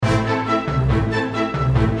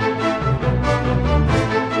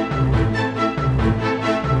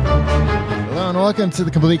welcome to The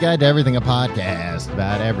Complete Guide to Everything, a podcast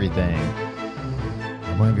about everything.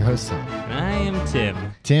 I'm one of your hosts, Tom. I am Tim.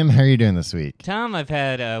 Tim, how are you doing this week? Tom, I've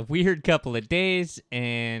had a weird couple of days,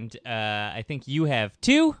 and I think you have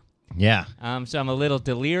too. Yeah. So I'm a little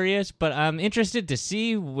delirious, but I'm interested to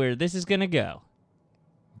see where this is going to go.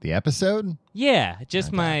 The episode? Yeah,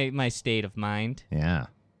 just Okay. my state of mind. Yeah.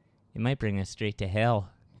 It might bring us straight to hell.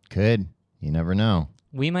 Could. You never know.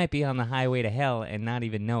 We might be on the highway to hell and not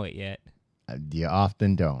even know it yet. You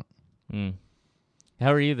often don't.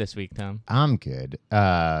 How are you this week, Tom? I'm good,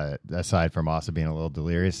 aside from also being a little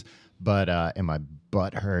delirious, but and my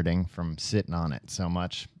butt hurting from sitting on it so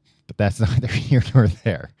much. But that's neither here nor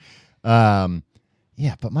there.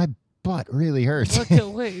 Yeah, but my butt really hurts.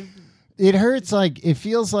 Wait. It hurts like, it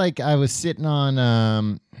feels like I was sitting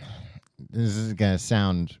on, this is going to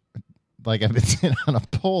sound like I've been sitting on a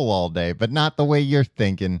pole all day, but not the way you're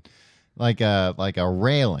thinking, like a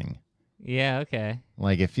railing. Yeah, okay.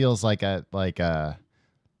 Like it feels like I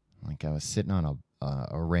was sitting on a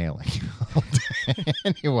railing all day.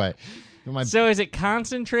 Anyway. So is it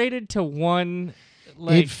concentrated to one,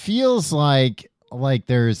 It feels like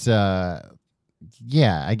there's, I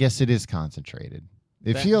guess it is concentrated.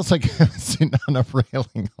 It feels like I was sitting on a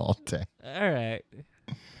railing all day. All right.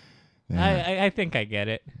 Yeah. I think I get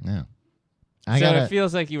it. Yeah. It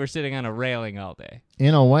feels like you were sitting on a railing all day.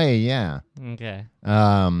 In a way, yeah. Okay.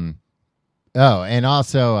 Oh, and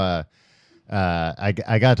also,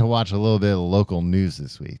 I got to watch a little bit of local news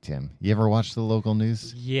this week, Tim. You ever watch the local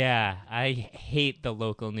news? Yeah, I hate the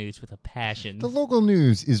local news with a passion. The local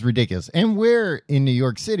news is ridiculous. And we're in New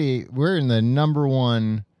York City. We're in the number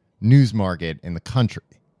one news market in the country.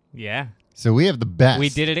 Yeah. So we have the best. We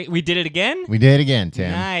did it again? We did it again,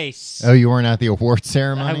 Tim. Nice. Oh, you weren't at the award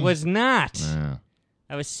ceremony? I was not. Oh,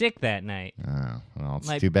 I was sick that night. well, it's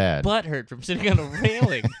My too bad. butt hurt from sitting on a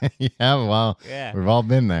railing. Yeah, well, Yeah. we've all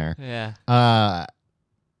been there. Yeah.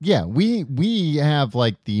 Yeah, we have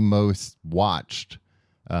like the most watched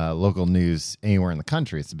local news anywhere in the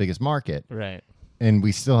country. It's the biggest market. Right. And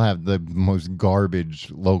we still have the most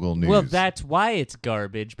garbage local news. Well, that's why it's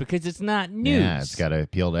garbage, because it's not news. Yeah, it's got to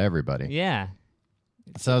appeal to everybody. Yeah.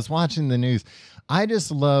 So I was watching the news. I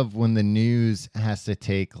just love when the news has to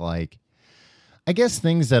take like, I guess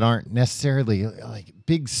things that aren't necessarily like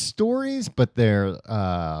big stories, but they're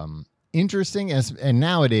interesting. And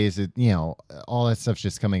nowadays, all that stuff's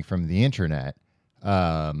just coming from the internet.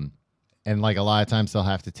 And like a lot of times they'll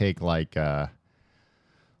have to take like an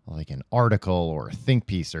article or a think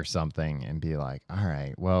piece or something and be like, all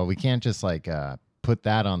right, well, we can't just like put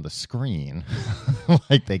that on the screen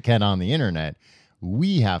like they can on the internet.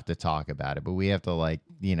 We have to talk about it, but we have to like,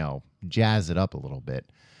 jazz it up a little bit.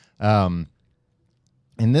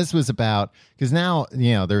 And this was about, because now,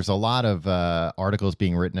 there's a lot of articles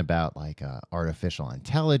being written about like artificial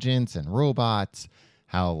intelligence and robots,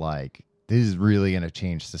 how like this is really going to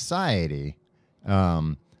change society.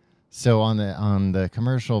 So on the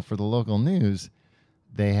commercial for the local news,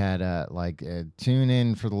 they had tune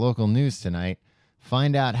in for the local news tonight.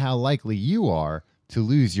 Find out how likely you are to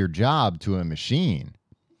lose your job to a machine.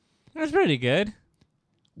 That's pretty good.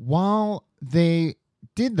 While they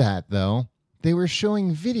did that, though, they were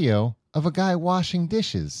showing video of a guy washing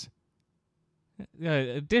dishes.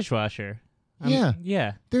 A dishwasher. Yeah.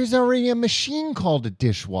 Yeah. There's already a machine called a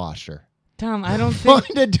dishwasher. Tom, I don't think...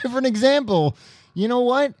 Find a different example. You know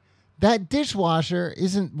what? That dishwasher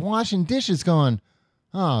isn't washing dishes going,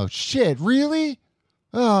 oh, shit, really?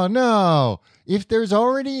 Oh, no. If there's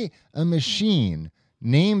already a machine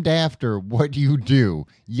named after what you do,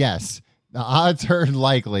 yes, the odds are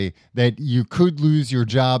likely that you could lose your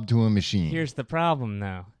job to a machine. Here's the problem,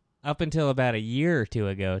 though. Up until about a year or two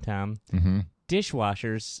ago, Tom,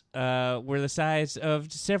 dishwashers were the size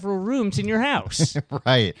of several rooms in your house.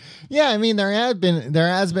 Right. Yeah, I mean, there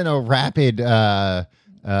has been a rapid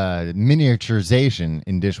miniaturization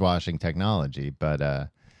in dishwashing technology, but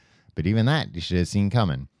even that you should have seen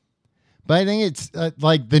coming. But I think it's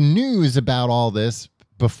like the news about all this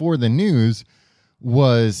before the news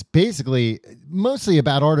was basically mostly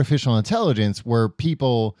about artificial intelligence, where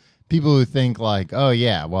people who think like, oh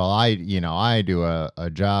yeah, well I do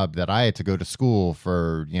a job that I had to go to school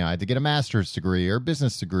for, I had to get a master's degree or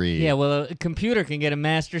business degree. Yeah, well, a computer can get a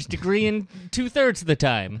master's degree in 2/3 of the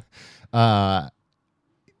time.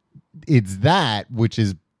 It's that which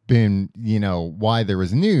has been, why there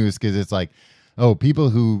was news, because it's like, oh,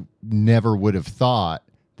 people who never would have thought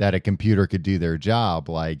that a computer could do their job,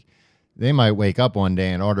 like they might wake up one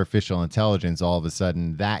day and artificial intelligence, all of a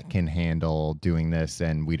sudden that can handle doing this,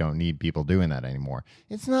 and we don't need people doing that anymore.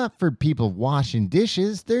 It's not for people washing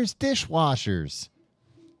dishes. There's dishwashers.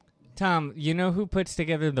 Tom, you know who puts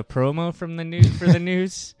together the promo from the news for the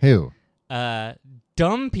news? Who?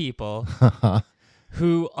 Dumb people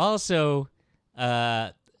who also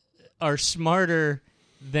are smarter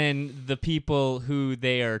than the people who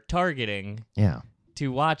they are targeting Yeah.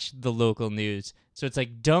 to watch the local news. So it's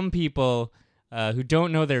like dumb people who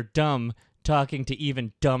don't know they're dumb talking to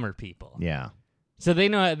even dumber people. Yeah. So they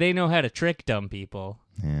know how to trick dumb people.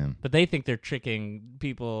 Yeah. But they think they're tricking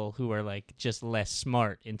people who are like just less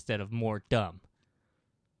smart instead of more dumb.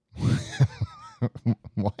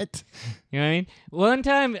 What? You know what I mean? One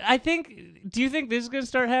time, do you think this is going to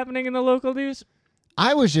start happening in the local news?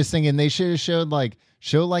 I was just thinking they should have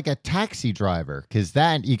show like a taxi driver, because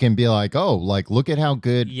that you can be like, oh, like look at how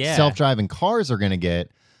good self-driving cars are going to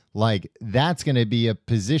get. Like that's going to be a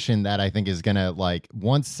position that I think is going to, like,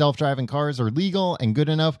 once self-driving cars are legal and good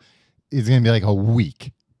enough, it's going to be like a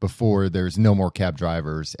week before there's no more cab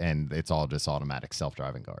drivers and it's all just automatic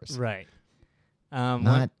self-driving cars. Right.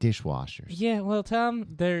 Not dishwashers. Yeah, well, Tom,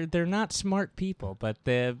 they're not smart people, but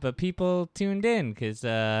people tuned in because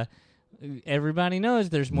everybody knows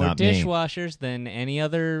there's more Not me. dishwashers than any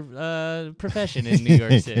other profession in New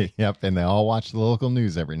York City. Yep, and they all watch the local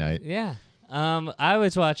news every night. Yeah. I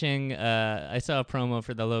was watching. I saw a promo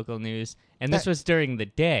for the local news, and this was during the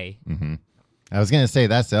day. Mm-hmm. I was gonna say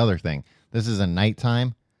that's the other thing. This is a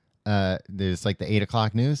nighttime. There's like the 8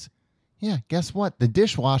 o'clock news. Yeah, guess what? The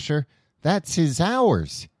dishwasher. That's his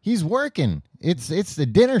hours. He's working. It's the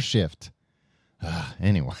dinner shift.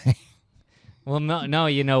 Anyway. Well, no.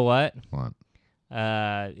 You know what? What?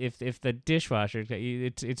 If the dishwasher,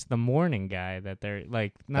 it's the morning guy that they're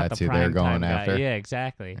like, not That's the who they're prime time going guy. after? Yeah,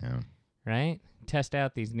 exactly. Yeah. Right? Test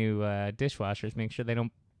out these new dishwashers. Make sure they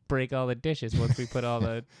don't break all the dishes once we put all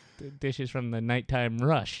the dishes from the nighttime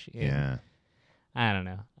rush in. Yeah. I don't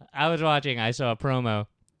know. I saw a promo.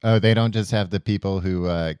 Oh, they don't just have the people who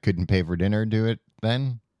couldn't pay for dinner do it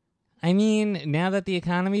then? I mean, now that the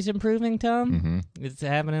economy's improving, Tom, Mm-hmm. it's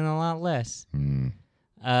happening a lot less. Mm.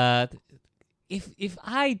 If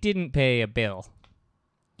I didn't pay a bill,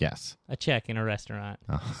 Yes. a check in a restaurant,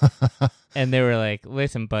 and they were like,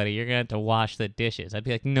 listen, buddy, you're going to have to wash the dishes. I'd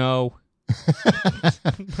be like, no.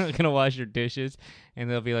 I'm not going to wash your dishes. And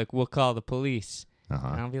they'll be like, we'll call the police. Uh-huh.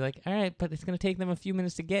 And I'll be like, all right, but it's going to take them a few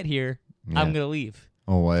minutes to get here. Yeah. I'm going to leave.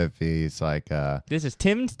 Well, what if he's like, This is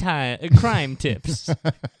Tim's Crime Tips.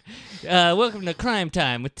 Welcome to Crime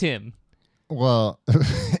Time with Tim. well,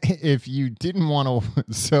 if you didn't want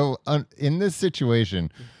to, so in this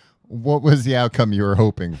situation, what was the outcome you were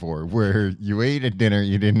hoping for? Where you ate a dinner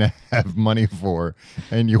you didn't have money for,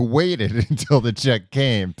 and you waited until the check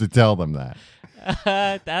came to tell them that.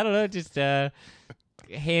 I don't know, just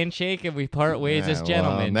handshake and we part ways Yeah, as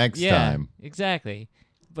gentlemen. well, next yeah, time. Exactly.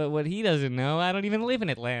 But what he doesn't know, I don't even live in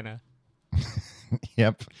Atlanta.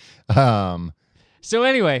 Yep. So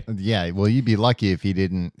anyway, Yeah. Well, you'd be lucky if he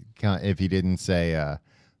didn't say,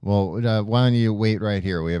 well, why don't you wait right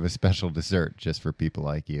here? We have a special dessert just for people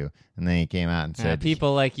like you. And then he came out and said,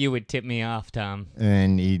 people like you would tip me off, Tom.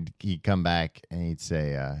 and he'd come back and he'd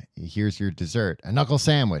say, here's your dessert, a knuckle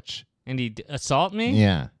sandwich. And he'd assault me?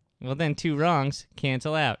 Yeah. Well, then 2 wrongs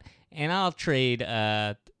cancel out. And I'll trade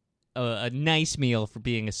a nice meal for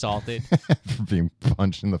being assaulted. For being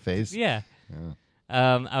punched in the face. Yeah. Yeah.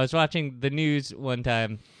 I was watching the news one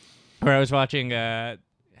time, or I was watching, I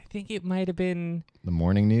think it might have been... The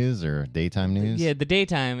morning news or daytime news? Yeah, the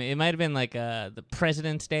daytime. It might have been like the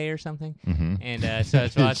President's Day or something. Mm-hmm. And so I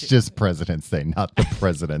was watching... It's just President's Day, not the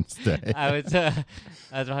President's Day. I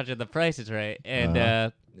was watching The Price is Right, and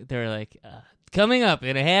they were like, coming up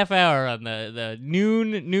in a half hour on the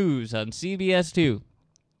noon news on CBS 2,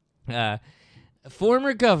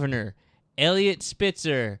 former governor Elliot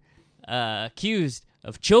Spitzer accused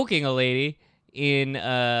of choking a lady in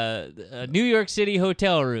a New York City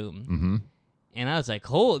hotel room. Mm-hmm. And I was like,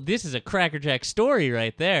 this is a crackerjack story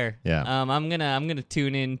right there. Yeah. I'm gonna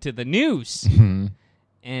tune into the news. Mm-hmm.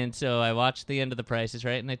 And so I watched the end of The Price is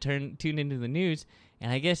Right, and I tuned into the news,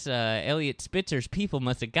 and I guess Elliot Spitzer's people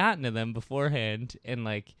must have gotten to them beforehand and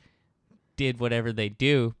like did whatever they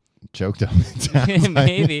do. Choked them.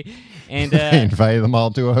 Maybe. And They invited them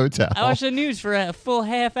all to a hotel. I watched the news for a full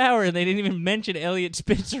half hour, and they didn't even mention Elliot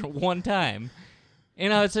Spitzer one time.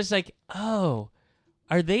 And I was just like, oh,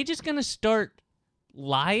 are they just going to start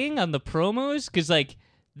lying on the promos? Because,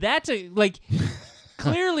 like,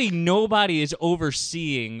 clearly nobody is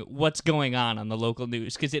overseeing what's going on the local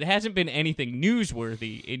news, because it hasn't been anything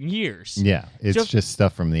newsworthy in years. Yeah, it's just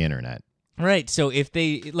stuff from the internet. Right, so if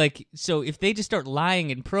they just start lying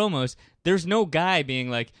in promos, there's no guy being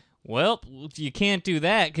like, well, you can't do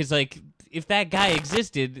that, because, like, if that guy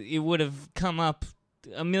existed, it would have come up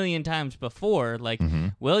a million times before. Like,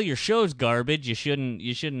 well, your show's garbage. You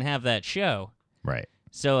shouldn't have that show. Right.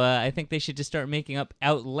 So I think they should just start making up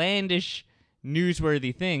outlandish,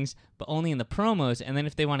 newsworthy things, but only in the promos. And then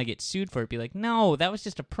if they want to get sued for it, be like, no, that was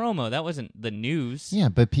just a promo. That wasn't the news. Yeah,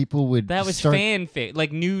 but people would That was start...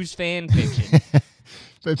 like news fan fiction.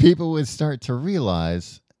 But people would start to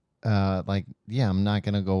realize, I'm not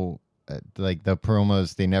going to go... like the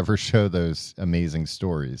promos, they never show those amazing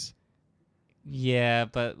stories. Yeah,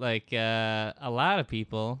 but like a lot of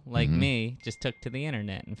people, like me, just took to the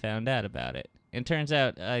internet and found out about it. And turns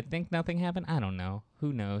out, I think nothing happened. I don't know.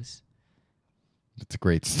 Who knows? It's a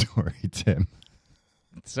great story, Tim.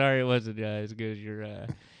 Sorry it wasn't as good as your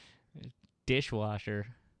dishwasher.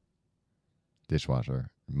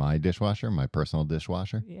 Dishwasher. My dishwasher? My personal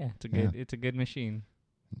dishwasher? Yeah, it's a good machine.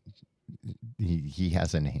 He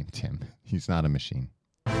has a name, Tim. He's not a machine.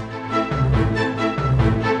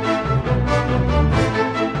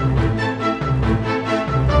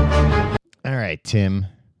 All right, Tim.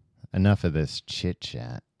 Enough of this chit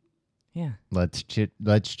chat. Yeah. Let's chat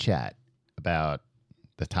about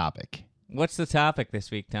the topic. What's the topic this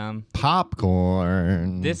week, Tom?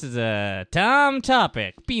 Popcorn. This is a Tom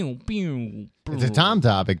topic. Pew, pew, It's a Tom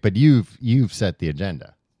topic, but you've set the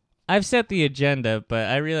agenda. I've set the agenda, but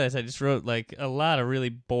I realized I just wrote like a lot of really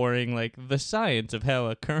boring, like the science of how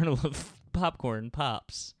a kernel of popcorn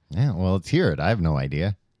pops. Yeah, well, let's hear it. I have no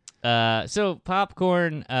idea. So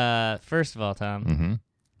popcorn, first of all, Tom.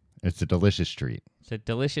 It's a delicious treat. It's a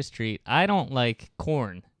delicious treat. I don't like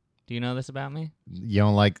corn. Do you know this about me? You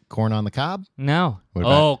don't like corn on the cob? No. What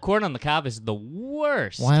about- Corn on the cob is the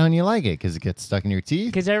worst. Why don't you like it? Because it gets stuck in your teeth?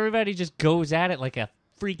 Because everybody just goes at it like a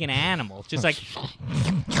freaking animal. Just like...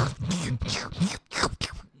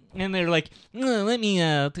 And they're like, let me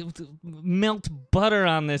melt butter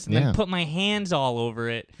on this and then put my hands all over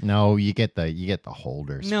it. No, you get the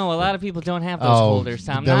holders. No, a lot of people don't have those holders,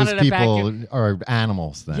 Tom. Those Not at people are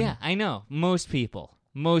animals then. Yeah, I know. Most people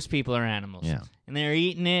are animals. Yeah. And they're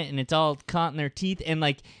eating it, and it's all caught in their teeth, and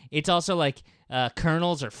like it's also like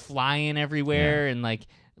kernels are flying everywhere, and like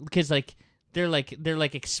because like they're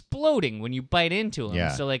like exploding when you bite into them.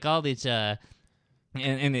 Yeah. So like all these and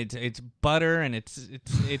it's butter, and it's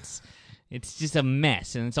just a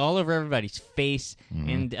mess, and it's all over everybody's face,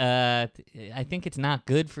 and I think it's not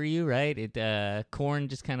good for you, right? Corn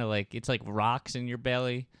just kind of like it's like rocks in your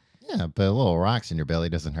belly. Yeah, but a little rocks in your belly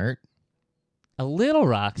doesn't hurt. A little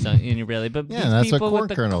rocks in your belly, but yeah, these that's people what corn with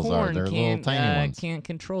the kernels corn are. They're little tiny ones. Can't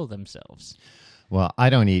control themselves. Well, I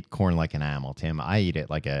don't eat corn like an animal, Tim. I eat it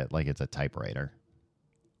like it's a typewriter.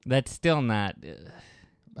 That's still not.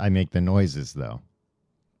 I make the noises though.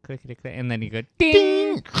 Clickety click, and then you go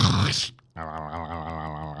ding.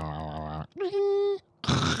 I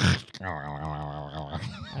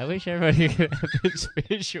wish everybody could have this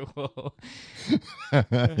visual.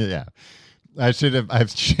 Yeah, I should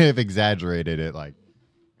have exaggerated it like.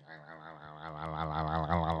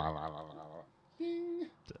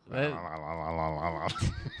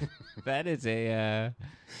 That is a.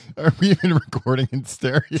 Are we even recording in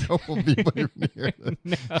stereo? Will people even hear this?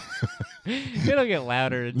 No, it'll get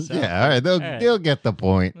louder and stuff. Yeah, all right. They'll get the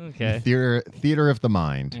point. Okay. Theater of the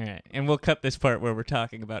mind. All right, and we'll cut this part where we're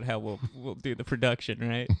talking about how we'll do the production,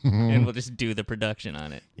 right? And we'll just do the production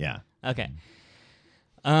on it. Yeah. Okay.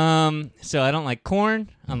 So I don't like corn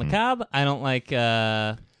on the cob. I don't like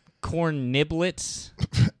corn niblets.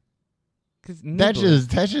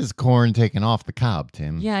 That's just corn taken off the cob,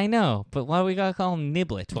 Tim. Yeah, I know, but why we gotta call them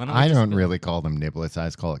niblets? Why don't I don't really call them niblets. I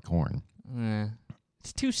just call it corn.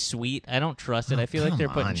 It's too sweet. I don't trust it. I feel like they're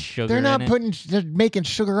putting sugar. They're not in They're making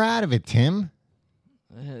sugar out of it, Tim.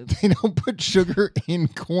 They don't put sugar in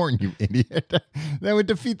corn, you idiot. That would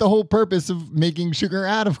defeat the whole purpose of making sugar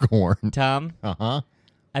out of corn. Tom. Uh-huh.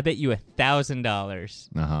 I bet you $1,000.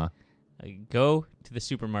 Uh-huh. Go to the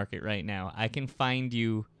supermarket right now. I can find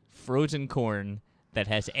you frozen corn that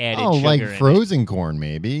has added sugar like in frozen corn,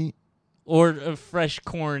 maybe. Or fresh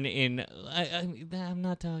corn in... I'm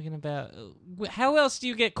not talking about... How else do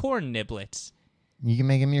you get corn niblets? You can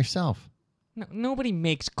make them yourself. No, nobody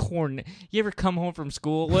makes corn. You ever come home from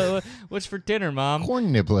school? What's for dinner, Mom?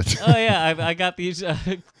 Corn niblets. Oh yeah, I got these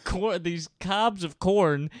these cobs of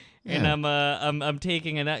corn, and I'm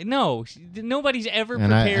taking it. No, nobody's ever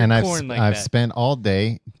prepared corn like that. I've spent all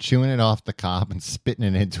day chewing it off the cob and spitting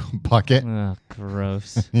it into a bucket. Oh,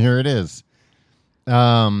 gross. Here it is.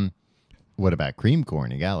 What about cream corn?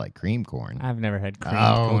 You got like cream corn. I've never had cream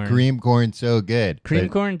corn. Oh, cream corn, so good. Cream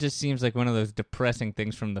corn just seems like one of those depressing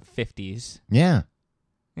things from the 50s. Yeah.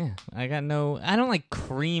 Yeah, I don't like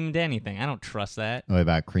creamed anything. I don't trust that. What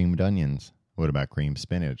about creamed onions? What about creamed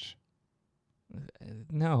spinach?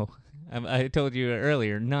 No. I told you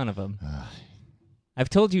earlier, none of them. I've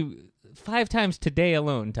told you 5 times today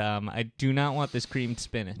alone, Tom. I do not want this creamed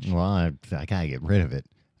spinach. Well, I gotta get rid of it.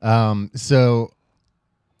 So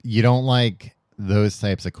you don't like those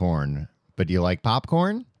types of corn, but do you like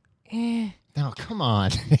popcorn? No, come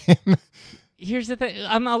on. Here's the thing.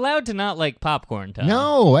 I'm allowed to not like popcorn, Tom.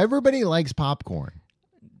 No, everybody likes popcorn.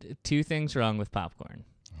 2 things wrong with popcorn.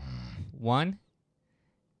 1,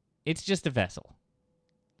 it's just a vessel.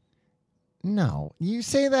 No, you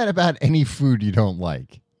say that about any food you don't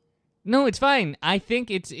like. No, it's fine. I think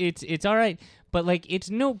it's all right, but like it's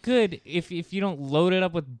no good if you don't load it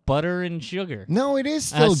up with butter and sugar. No, it is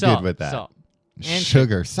still Salt, good with that. Salt. And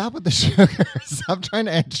Sugar. Stop with the sugar. Stop trying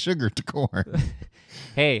to add sugar to corn.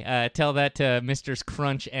 Hey, tell that to Misters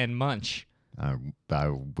Crunch and Munch. I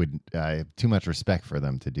have too much respect for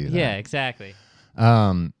them to do that. Yeah, exactly.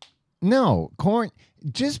 No, corn,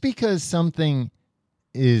 just because something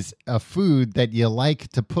is a food that you like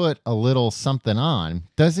to put a little something on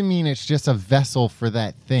doesn't mean it's just a vessel for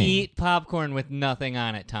that thing. Eat popcorn with nothing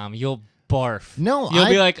on it, Tom. You'll barf. No, You'll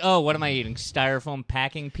be like, oh, what am I eating? Styrofoam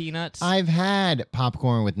packing peanuts? I've had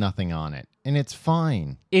popcorn with nothing on it, and it's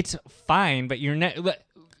fine. It's fine, but you're not.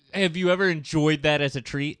 Have you ever enjoyed that as a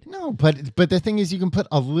treat? No, but the thing is, you can put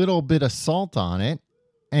a little bit of salt on it,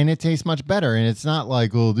 and it tastes much better. And it's not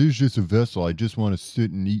like, oh, this is just a vessel. I just want to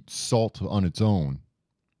sit and eat salt on its own.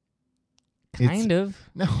 Kind of.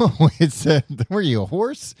 No, it's were you a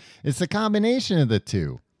horse? It's a combination of the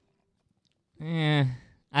two.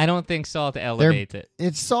 I don't think salt elevates it.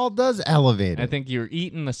 Salt does elevate it. I think you're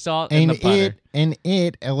eating the salt and the butter.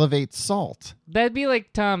 It elevates salt. That'd be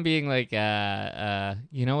like Tom being like,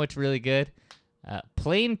 you know what's really good?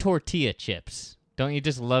 Plain tortilla chips. Don't you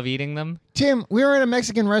just love eating them? Tim, we were at a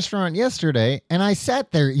Mexican restaurant yesterday, and I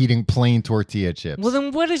sat there eating plain tortilla chips. Well,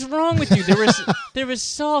 then what is wrong with you? There was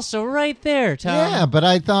salsa right there, Tom. Yeah, but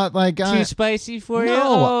I thought too spicy for you?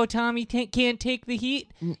 No. Oh, Tom, you can't take the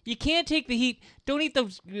heat? You can't take the heat. Don't eat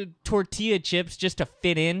those tortilla chips just to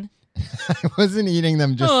fit in. I wasn't eating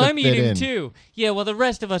them just to I'm fit eating in. too. Yeah, well, the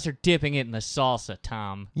rest of us are dipping it in the salsa,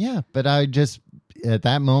 Tom. Yeah, but I just, at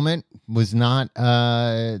that moment, was not,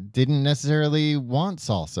 didn't necessarily want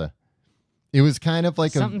salsa. It was kind of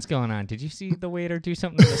like Something's going on. Did you see the waiter do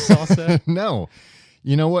something to the salsa? No.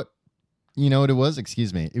 You know what? You know what it was?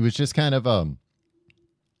 Excuse me. It was just kind of a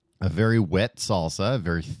very wet salsa, a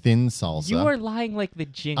very thin salsa. You are lying like the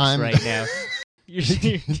Jinx right now.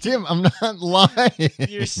 Tim, I'm not lying.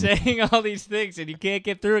 You're saying all these things and you can't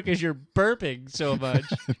get through it because you're burping so much.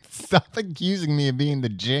 Stop accusing me of being the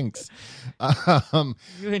Jinx. You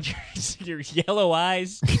and your yellow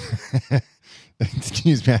eyes.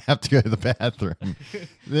 Excuse me, I have to go to the bathroom.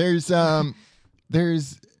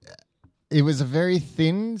 It was a very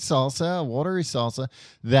thin salsa, a watery salsa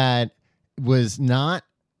that was not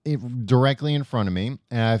directly in front of me,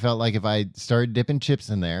 and I felt like if I started dipping chips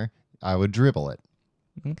in there, I would dribble it.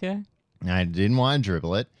 Okay. I didn't want to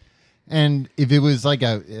dribble it. And if it was like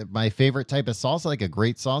my favorite type of salsa, like a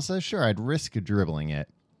great salsa, sure, I'd risk dribbling it.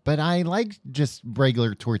 But I like just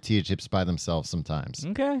regular tortilla chips by themselves sometimes.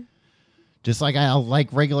 Okay. Just like I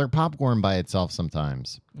like regular popcorn by itself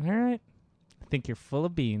sometimes. All right. I think you're full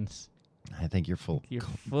of beans. I think you're full. You're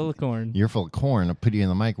full of corn. You're full of corn. I'll put you in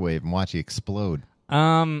the microwave and watch you explode.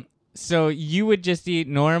 So you would just eat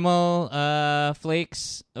normal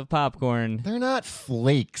flakes of popcorn. They're not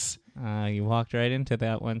flakes. You walked right into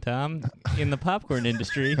that one, Tom. In the popcorn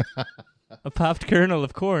industry, a popped kernel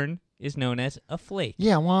of corn is known as a flake.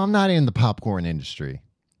 Yeah, well, I'm not in the popcorn industry.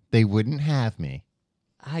 They wouldn't have me.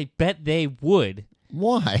 I bet they would.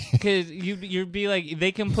 Why? Because you'd be like,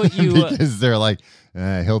 they can put you... because they're like,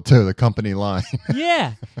 he'll toe the company line.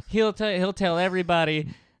 Yeah. He'll tell everybody...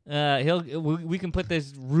 we can put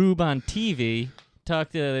this rube on TV, talk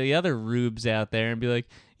to the other rubes out there and be like,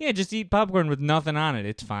 yeah, just eat popcorn with nothing on it.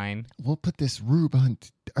 It's fine. We'll put this rube on.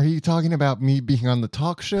 Are you talking about me being on the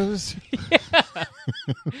talk shows? Yeah.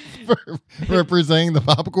 Representing the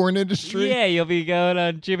popcorn industry? Yeah, you'll be going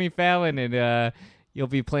on Jimmy Fallon and you'll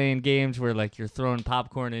be playing games where like you're throwing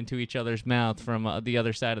popcorn into each other's mouth from the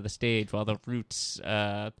other side of the stage while the Roots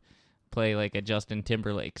play like a Justin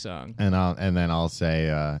Timberlake song. And then I'll say,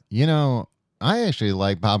 I actually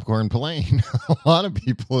like popcorn plain. a lot of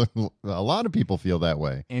people feel that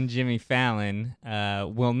way. And Jimmy Fallon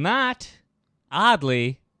will not,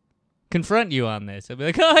 oddly, confront you on this. He'll be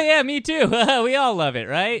like, "Oh yeah, me too. We all love it,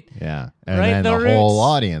 right?" Yeah, and right, then the Roots? whole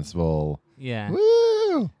audience will. Yeah.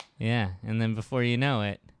 Woo! Yeah, and then before you know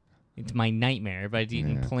it, it's my nightmare. Everybody's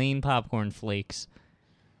eating plain popcorn flakes.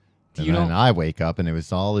 And then I wake up and it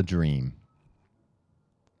was all a dream.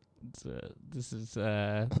 This is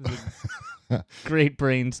a great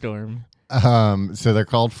brainstorm. So they're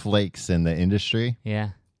called flakes in the industry. Yeah.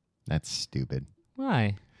 That's stupid.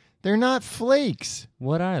 Why? They're not flakes.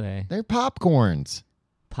 What are they? They're popcorns.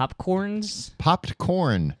 Popcorns? Popped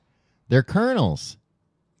corn. They're kernels.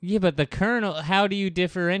 Yeah, but the kernel, how do you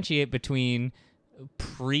differentiate between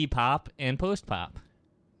pre-pop and post-pop?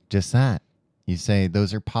 Just that. You say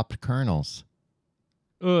those are popped kernels.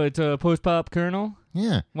 Oh, it's a post-pop kernel?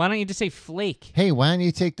 Yeah. Why don't you just say flake? Hey, why don't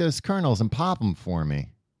you take those kernels and pop them for me?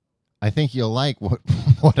 I think you'll like what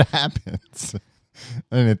happens.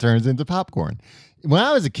 And it turns into popcorn. When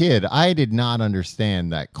I was a kid, I did not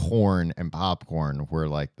understand that corn and popcorn were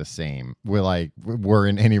like the same. Were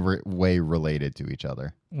in any way related to each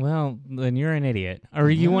other. Well, then you're an idiot. Are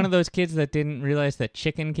you one of those kids that didn't realize that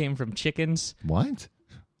chicken came from chickens? What?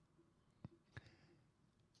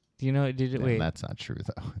 Do you know? Wait. That's not true,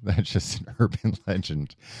 though. That's just an urban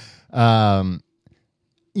legend.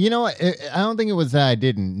 You know what? I don't think it was that I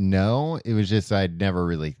didn't know. It was just I'd never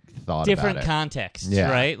really thought Different about it. contexts, Yeah.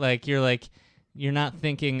 right? You're not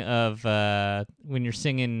thinking of when you're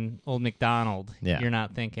singing Old MacDonald. Yeah. You're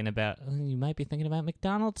not thinking about. You might be thinking about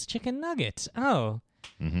McDonald's chicken nuggets. Oh,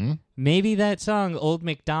 Mm-hmm. maybe that song Old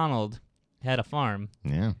MacDonald had a farm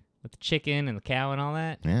Yeah. with the chicken and the cow and all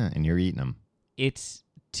that. Yeah. And you're eating them. It's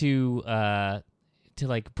to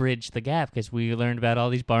like bridge the gap because we learned about all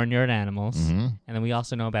these barnyard animals, Mm-hmm. and then we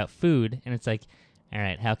also know about food. And it's like, all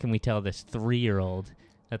right, how can we tell this 3-year-old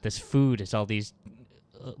that this food is all these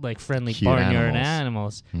like friendly Cute barnyard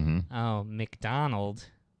animals. animals? Mm-hmm. Oh,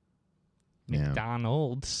 Yeah.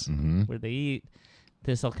 McDonald's, Mm-hmm. where they eat.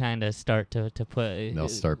 This will kind of start to put. They'll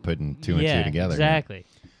start putting two and yeah, two together. Exactly.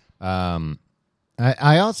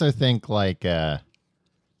 I also think like I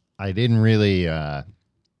didn't really.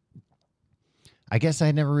 I guess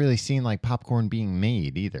I'd never really seen like popcorn being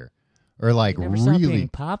made either, or like Never saw it really. being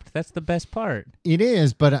popped. That's the best part. It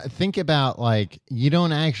is, but think about like you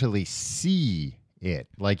don't actually see it.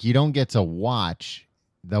 Like you don't get to watch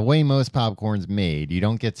the way most popcorn's made. You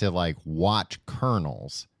don't get to like watch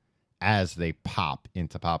kernels as they pop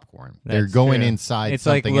into popcorn. They're That's going true. inside It's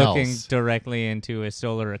like something looking else. directly into a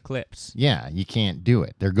solar eclipse. Yeah, you can't do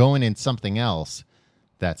it. They're going in something else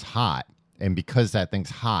that's hot, and because that thing's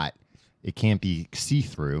hot, it can't be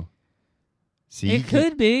see-through. See, It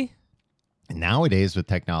could be. nowadays with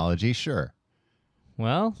technology, sure.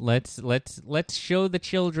 Well, let's show the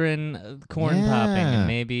children corn popping, Yeah. and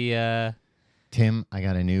maybe Tim, I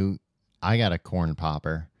got a corn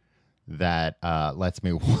popper that lets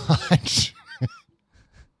me watch.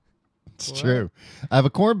 It's What? true. I have a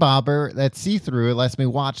corn popper that's see-through. It lets me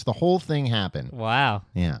watch the whole thing happen. wow.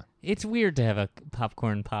 Yeah. It's weird to have a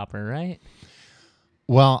popcorn popper, right?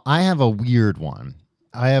 Well, I have a weird one.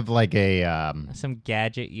 I have like a Some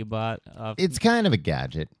gadget you bought off it's kind of a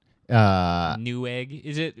gadget. Newegg.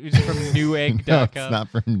 Is it from Newegg.com? No, it's not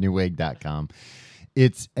from newegg.com.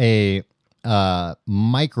 It's a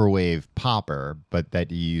microwave popper, but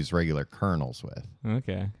that you use regular kernels with.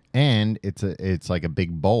 Okay. And it's like a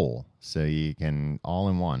big bowl, so you can all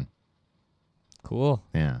in one. Cool.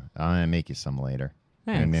 Yeah, I'm gonna make you some later,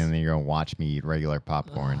 Thanks. and then you're gonna watch me eat regular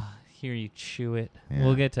popcorn. Hear you chew it. Yeah.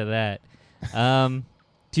 We'll get to that.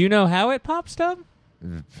 Do you know how it pops up?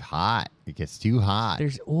 Hot. It gets too hot.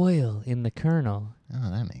 There's oil in the kernel Oh,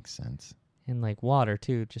 that makes sense. and like water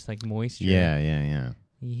too, just like moisture. Yeah.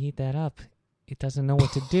 You heat that up, it doesn't know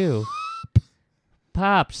what to do.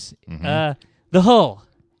 Pops. Mhm. The hull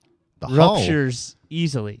The hull, ruptures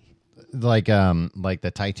easily. like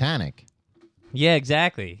the Titanic. Yeah,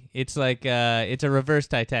 exactly. It's like it's a reverse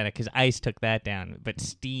Titanic because ice took that down, but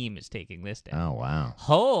steam is taking this down. Oh wow.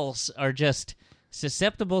 Hulls are just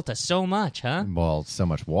susceptible to so much, huh? Well, so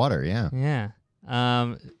much water. Yeah.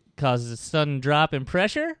 Yeah. Causes a sudden drop in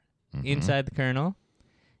pressure Mhm. inside the kernel.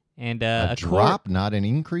 And A core- drop, not an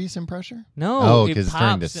increase in pressure. No, Oh, it 'cause it's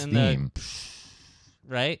turning to pops and the- steam.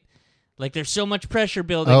 right? Like there's so much pressure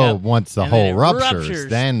building Oh, up. once the and then hole it ruptures,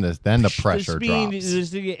 then the pressure speed-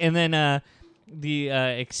 drops. And then the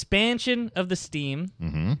expansion of the steam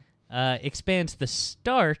Mm-hmm. expands the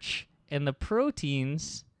starch and the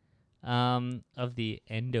proteins of the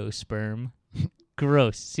endosperm.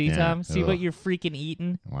 Gross. See, Yeah, Tom? See what ugh. you're freaking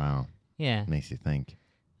eating? Wow, Yeah. makes you think.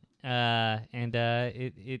 And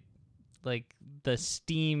it like the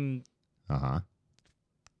steam Uh huh.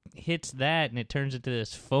 hits that and it turns into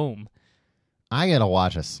this foam. I gotta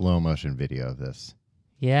watch a slow motion video of this.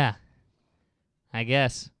 Yeah. I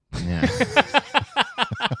guess. Yeah.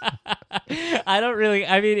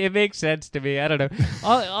 I mean, it makes sense to me. I don't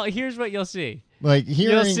know. Here's what you'll see. Like You'll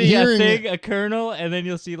hearing, see a hearing thing, a kernel, and then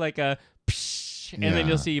you'll see like a psh, crunch, and then Yeah.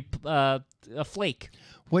 you'll see a flake.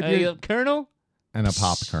 What A you're, kernel, and a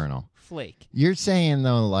pop kernel. flake. You're saying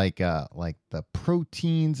though, like the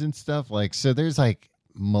proteins and stuff, like so. There's like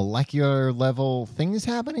molecular level things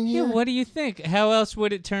happening Yeah, here. what do you think? How else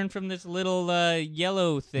would it turn from this little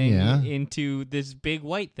yellow thing Yeah. into this big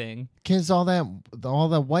white thing? Because all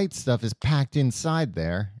the white stuff is packed inside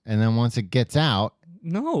there, and then once it gets out,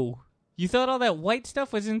 No. You thought all that white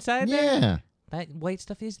stuff was inside there? yeah. That white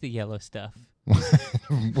stuff is the yellow stuff.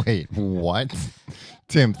 Wait, what?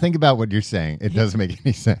 Tim, think about what you're saying. It doesn't make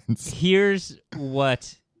any sense. Here's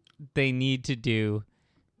what they need to do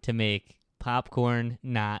to make popcorn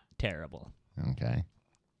not terrible. Okay.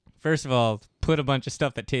 First of all, put a bunch of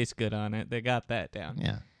stuff that tastes good on it. They got that down.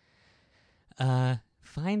 Yeah.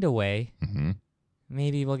 Find a way. Mm-hmm.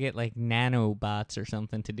 Maybe we'll get like nanobots or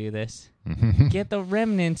something to do this. Mm-hmm. Get the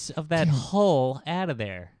remnants of that hull out of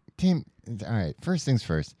there. Tim, all right. First things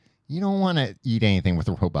first. You don't want to eat anything with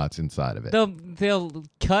robots inside of it. They'll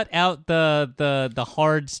cut out the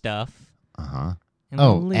hard stuff. Uh-huh. and they'll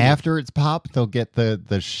Oh, leave. after it's popped, they'll get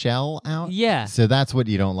the shell out? Yeah. So that's what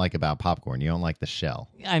you don't like about popcorn. You don't like the shell.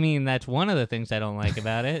 I mean, that's one of the things I don't like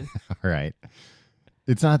about it. All right.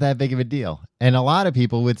 It's not that big of a deal. And a lot of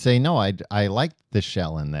people would say, no, I like the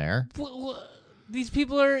shell in there. These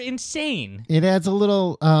people are insane. It adds a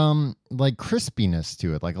little like crispiness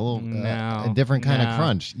to it, like a little No, a different kind of no.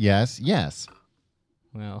 crunch. Yes.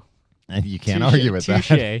 Well, And you can't touche, argue with touche.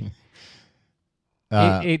 that.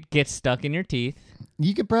 It gets stuck in your teeth.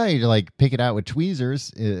 You could probably like pick it out with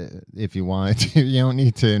tweezers if you wanted to. You don't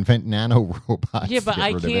need to invent nano robots. Yeah, to but get I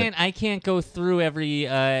rid of it. can't. I can't go through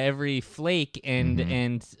every flake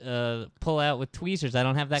and pull out with tweezers. I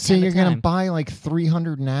don't have that So kind you're of time. gonna buy like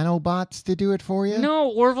 300 nanobots to do it for you? No,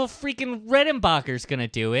 Orville freaking Redenbacher's gonna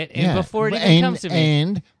do it, and before it even and, comes to me,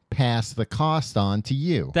 and pass the cost on to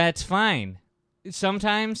you. that's fine.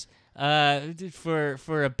 Sometimes,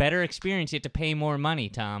 for a better experience, you have to pay more money,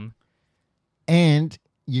 Tom. And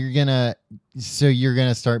you're gonna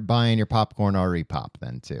start buying your popcorn already popped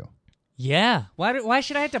then too. Yeah. Why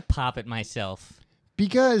should I have to pop it myself?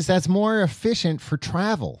 Because that's more efficient for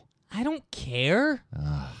travel. I don't care.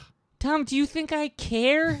 Tom, do you think I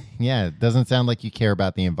care? Yeah, it doesn't sound like you care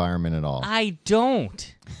about the environment at all. I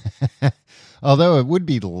don't. Although it would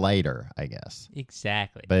be lighter, I guess.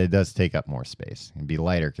 Exactly. But it does take up more space. It'd be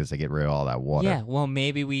lighter because they get rid of all that water. Yeah, well,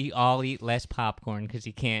 maybe we all eat less popcorn because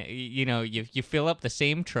you can't, you fill up the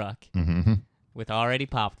same truck Mm-hmm. with already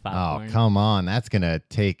popped popcorn. Oh, come on. That's going to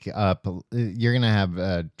take up... You're going to have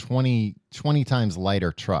a 20 times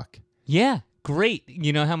lighter truck. Yeah, great.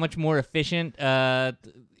 You know how much more efficient... Yeah,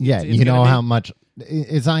 it's you know gonna be? how much...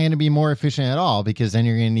 It's not going to be more efficient at all because then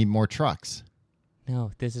you're going to need more trucks.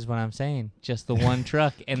 No, this is what I'm saying. Just the one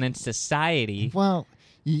truck, and then society... Well,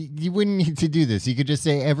 you wouldn't need to do this. You could just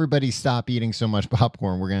say, everybody stop eating so much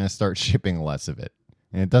popcorn. We're going to start shipping less of it.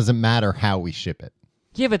 And it doesn't matter how we ship it.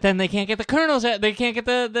 Yeah, but then they can't get the kernels out. They can't get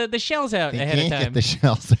the shells out They ahead can't of time. get the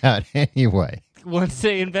shells out anyway. Once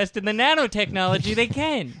they invest in the nanotechnology, they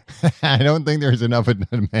can. I don't think there's enough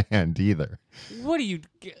demand either. What are you...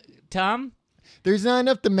 Tom? There's not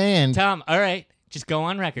enough demand. Tom, all right. Just go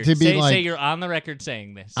on record. To be Say like- you're on the record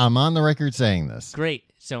saying this. I'm on the record saying this. Great.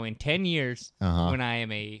 So in 10 years, Uh-huh. when I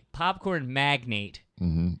am a popcorn magnate,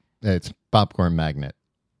 Mm-hmm. It's popcorn magnet.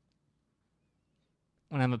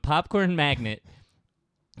 when I'm a popcorn magnet,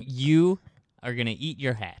 you are going to eat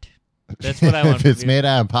your hat. That's what I want If from it's you. made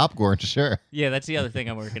out of popcorn, sure. Yeah, that's the other thing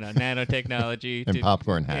I'm working on. Nanotechnology. And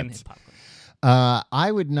popcorn and hats. popcorn.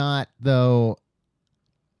 I would not, though.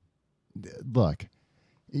 Look,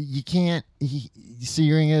 you can't. So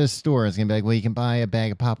you're going to go to the store. It's going to be like, well, you can buy a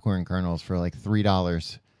bag of popcorn kernels for like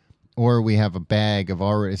 $3. Or we have a bag of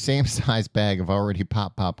already, same size bag of already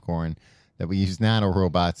popped popcorn that we use nano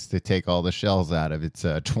robots to take all the shells out of. It's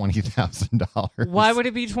 $20,000. Why would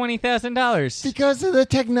it be $20,000? Because of the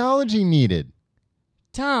technology needed.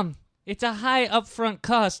 Tom, it's a high upfront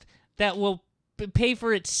cost that will pay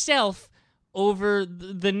for itself over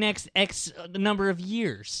the next X number of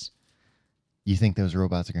years. You think those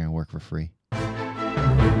robots are going to work for free?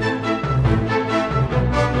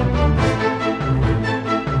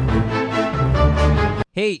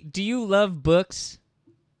 Hey, do you love books,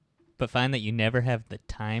 but find that you never have the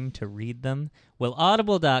time to read them? Well,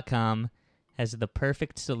 Audible.com has the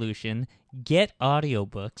perfect solution. Get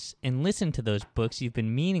audiobooks and listen to those books you've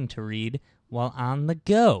been meaning to read while on the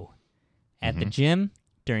go. At the gym,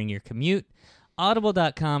 during your commute,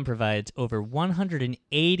 Audible.com provides over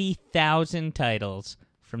 180,000 titles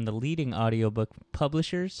from the leading audiobook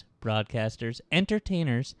publishers, broadcasters,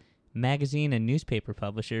 entertainers, magazine and newspaper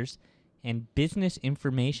publishers, and business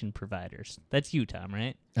information providers. That's you, Tom,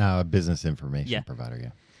 right? Business information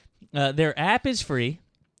provider, yeah. Their app is free,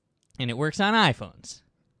 and it works on iPhones,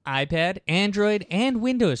 iPad, Android, and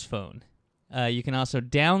Windows Phone. You can also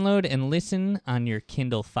download and listen on your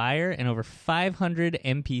Kindle Fire and over 500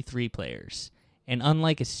 MP3 players. And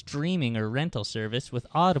unlike a streaming or rental service, with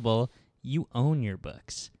Audible, you own your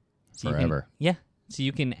books. Forever. So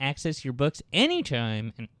you can access your books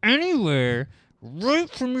anytime and anywhere right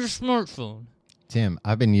from your smartphone. Tim,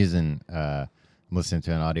 I've been listening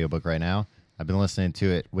to an audiobook right now. I've been listening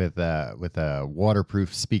to it with a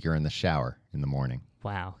waterproof speaker in the shower in the morning.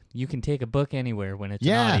 Wow. You can take a book anywhere when it's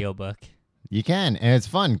an audiobook. You can, and it's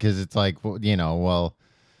fun because it's like, what else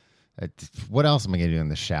am I going to do in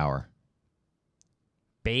the shower?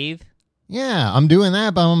 Bathe? Yeah, I'm doing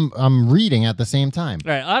that, but I'm reading at the same time.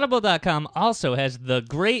 All right, Audible.com also has the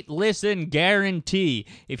Great Listen Guarantee.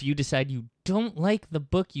 If you decide you don't like the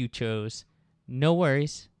book you chose, no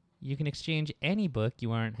worries. You can exchange any book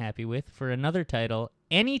you aren't happy with for another title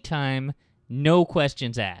anytime, no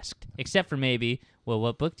questions asked. Except for maybe, well,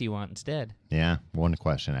 what book do you want instead? Yeah, one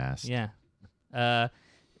question asked. Yeah. Tom?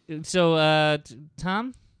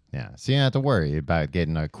 Yeah, so you don't have to worry about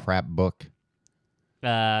getting a crap book.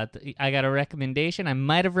 I got a recommendation. I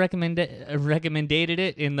might have recommended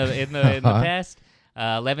it in the past.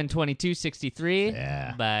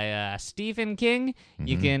 11/22/63 by Stephen King. Mm-hmm.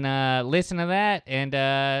 You can listen to that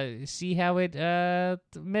and see how it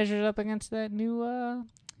measures up against that new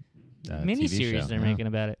miniseries they're making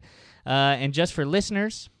about it. And just for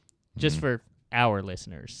listeners, just for our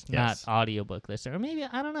listeners, not audiobook listeners, or maybe,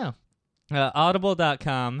 I don't know.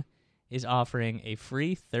 Audible.com is offering a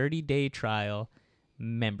free 30-day trial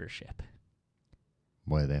membership.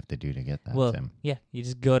 What do they have to do to get that, Tim? Yeah, you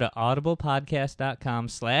just go to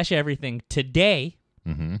audiblepodcast.com/everything today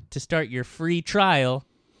to start your free trial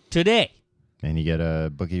today. And you get a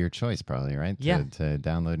book of your choice, probably, right? To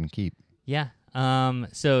download and keep. Yeah.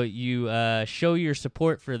 So you show your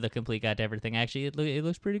support for the Complete Guide to Everything. Actually, it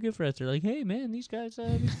looks pretty good for us. They're like, hey man, these guys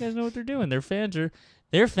know what they're doing. Their fans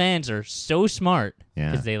are so smart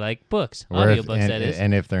because they like books, audiobooks. That is,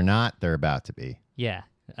 and if they're not, they're about to be. Yeah.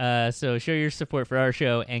 So show your support for our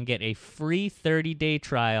show and get a free 30-day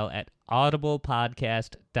trial at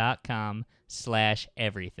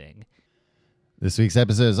audiblepodcast.com/everything. This week's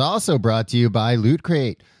episode is also brought to you by Loot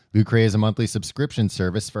Crate. Loot Crate is a monthly subscription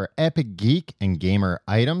service for epic geek and gamer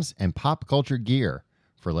items and pop culture gear.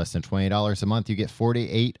 For less than $20 a month, you get 4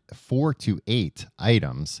 to 8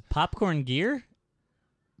 items. Popcorn gear?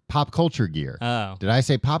 Pop culture gear. Oh. Did I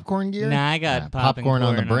say popcorn gear? Nah, I got popcorn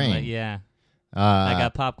on the brain. Yeah. I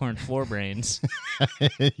got popcorn 4 brains.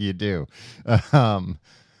 You do.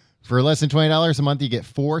 For less than $20 a month, you get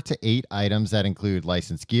 4 to 8 items that include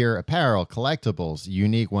licensed gear, apparel, collectibles,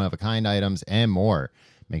 unique one-of-a-kind items, and more.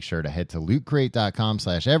 Make sure to head to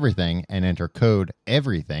lootcrate.com/everything and enter code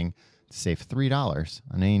EVERYTHING to save $3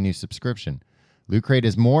 on any new subscription. Loot Crate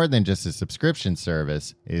is more than just a subscription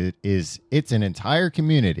service. It's an entire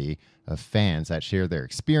community of fans that share their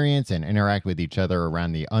experience and interact with each other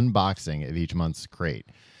around the unboxing of each month's crate.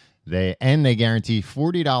 They guarantee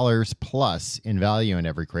 $40 plus in value in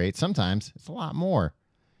every crate. Sometimes it's a lot more.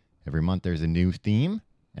 Every month there's a new theme,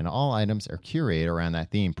 and all items are curated around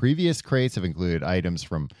that theme. Previous crates have included items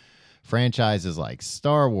from franchises like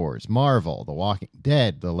Star Wars, Marvel, The Walking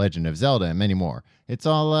Dead, The Legend of Zelda, and many more. It's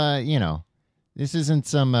all, this isn't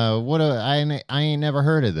some, I ain't never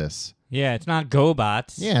heard of this. Yeah, it's not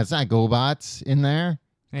GoBots. Yeah, it's not GoBots in there.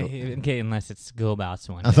 Okay, unless it's GoBots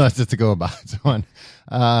one. Unless it's a GoBots one.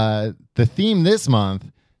 The theme this month,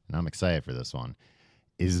 and I'm excited for this one,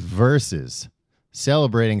 is Versus,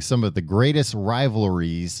 celebrating some of the greatest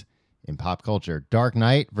rivalries in pop culture. Dark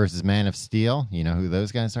Knight versus Man of Steel. You know who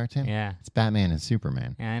those guys are, Tim? Yeah. It's Batman and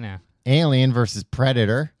Superman. Yeah, I know. Alien versus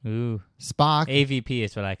Predator. Ooh. Spock. AVP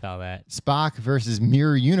is what I call that. Spock versus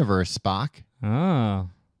Mirror Universe Spock. Oh.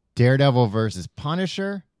 Daredevil versus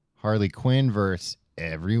Punisher. Harley Quinn versus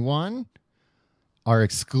everyone. Our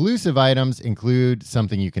exclusive items include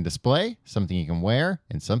something you can display, something you can wear,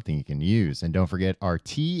 and something you can use. And don't forget our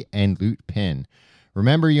Tea and Loot pin.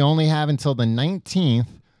 Remember, you only have until the 19th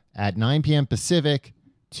at 9 p.m. Pacific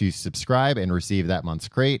to subscribe and receive that month's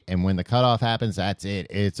crate. And when the cutoff happens, that's it.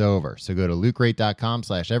 It's over. So go to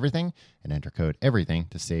lootcrate.com/everything and enter code EVERYTHING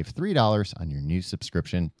to save $3 on your new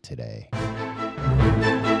subscription today.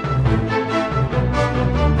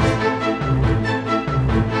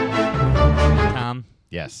 Tom.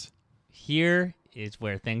 Yes. Here is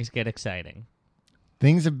where things get exciting.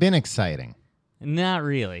 Things have been exciting. Not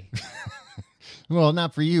really. Well,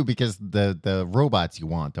 not for you because the robots you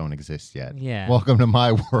want don't exist yet. Yeah. Welcome to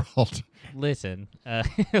my world. Listen,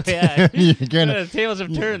 yeah, You're gonna, the tables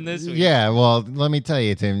have turned this week. yeah, well, let me tell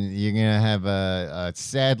you, Tim, you're going to have a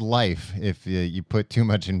sad life if you put too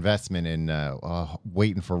much investment in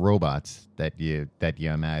waiting for robots that you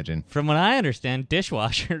imagine. From what I understand,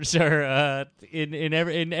 dishwashers are in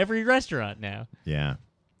every restaurant now. Yeah.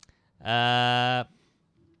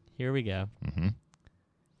 Here we go. Mm-hmm.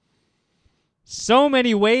 So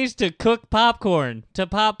many ways to cook popcorn, to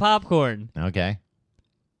pop popcorn. Okay.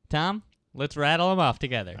 Tom, let's rattle them off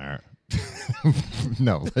together. All right.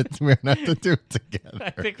 No, we're not to do it together.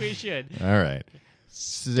 I think we should. All right.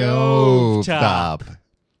 Stovetop.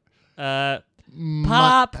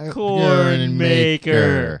 Popcorn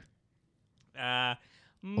maker.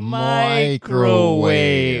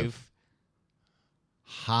 Microwave.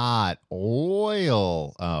 Hot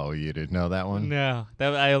oil. Oh, you didn't know that one? No,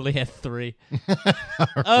 I only had 3.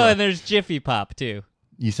 Oh, and there's Jiffy Pop, too.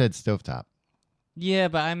 You said stovetop. Yeah,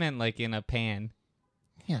 but I meant like in a pan.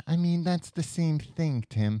 Yeah, I mean, that's the same thing,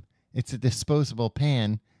 Tim. It's a disposable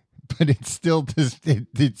pan, but it's still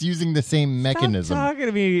it's using the same mechanism. Stop talking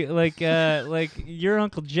to me like you're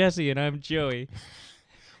Uncle Jesse and I'm Joey.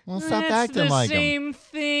 Well, stop That's acting the like him. same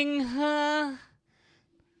thing, huh?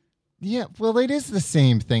 Yeah, well, it is the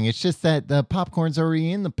same thing. It's just that the popcorn's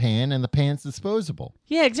already in the pan and the pan's disposable.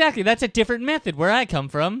 Yeah, exactly. That's a different method where I come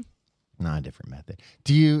from. Not a different method.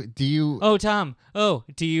 Do you? Oh, Tom. Oh,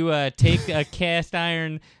 do you take a cast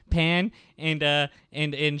iron pan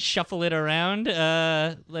and shuffle it around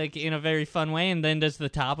like in a very fun way, and then does the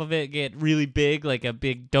top of it get really big, like a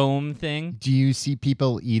big dome thing? Do you see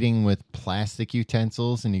people eating with plastic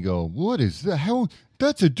utensils, and you go, "What is that? How?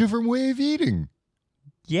 That's a different way of eating."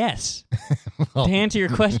 Yes. Well, To answer your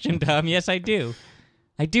question, Tom, yes, I do.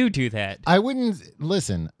 I do that. I wouldn't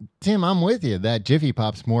listen, Tim. I'm with you. That Jiffy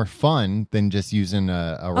Pop's more fun than just using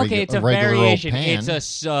a Okay, it's a regular variation. old pan. It's a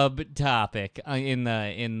subtopic in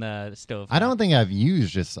the stove. I don't think I've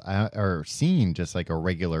used just or seen just like a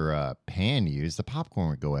regular pan used. The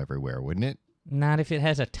popcorn would go everywhere, wouldn't it? Not if it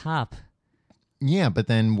has a top. Yeah, but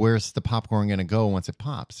then where's the popcorn going to go once it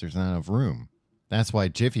pops? There's not enough room. That's why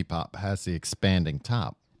Jiffy Pop has the expanding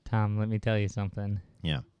top. Tom, let me tell you something.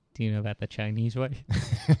 Yeah. Do you know about the Chinese way?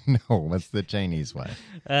 No, what's the Chinese way?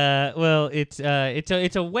 Well, it's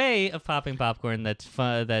a way of popping popcorn that's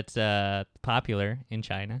popular in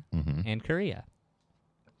China and Korea.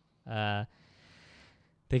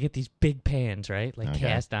 They get these big pans, right? Like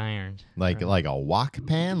cast iron. Like a wok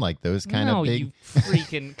pan? Like those kind no, of big? you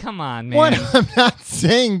freaking... Come on, man. What? I'm not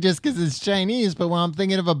saying just because it's Chinese, but when I'm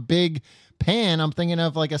thinking of a big pan, I'm thinking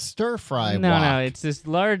of like a stir-fry wok. No, it's this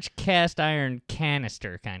large cast iron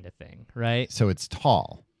canister kind of thing, right? So it's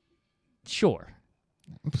tall. Sure.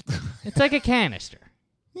 It's like a canister.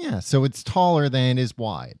 Yeah, so it's taller than it is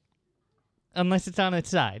wide. Unless it's on its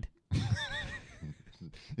side.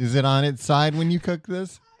 Is it on its side when you cook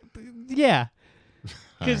this? Yeah.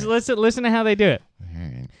 Because listen to how they do it. All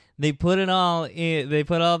right. They put it all in, they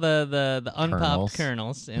put all the unpopped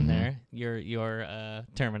kernels in there. Your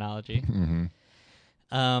terminology. Mm-hmm.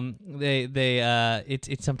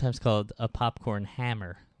 It's sometimes called a popcorn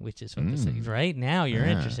hammer, which is what this is. Right now you're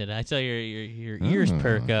interested. I saw your ears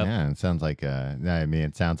perk up. Yeah, it sounds like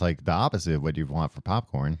it sounds like the opposite of what you want for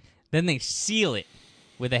popcorn. Then they seal it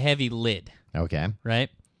with a heavy lid. Okay.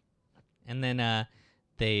 Right? And then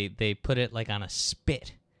they put it like on a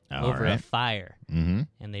spit over a fire. Mm-hmm.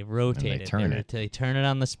 And they rotate and it. Turn it. They turn it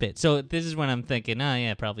on the spit. So this is when I'm thinking, oh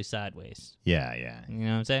yeah, probably sideways. Yeah. You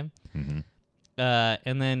know what I'm saying? Mm-hmm.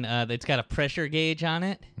 And then it's got a pressure gauge on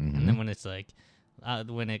it. Mm-hmm. And then when it's like,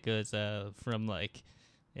 when it goes from like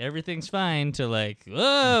everything's fine to like,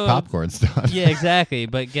 whoa, Popcorn's done. Yeah, exactly.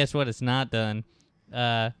 But guess what? It's not done.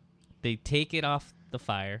 They take it off the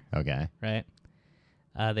fire. Okay. Right.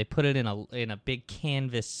 They put it in a big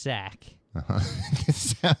canvas sack. Uh-huh.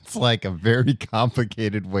 This sounds like a very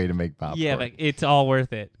complicated way to make popcorn. Yeah, but it's all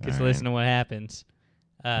worth it because All right. listen to what happens.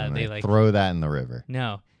 And They like throw that in the river.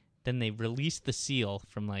 no. Then they release the seal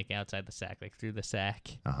from like outside the sack, like through the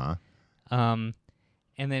sack. Uh-huh. And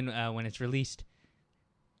then when it's released,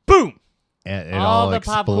 boom! It all the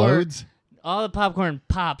explodes All the popcorn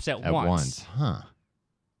pops at once. Huh.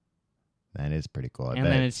 That is pretty cool. And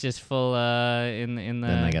then it's just full in the.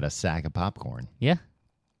 Then they got a sack of popcorn. Yeah.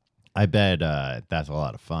 I bet that's a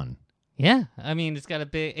lot of fun. Yeah, I mean it's got a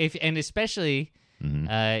big, and especially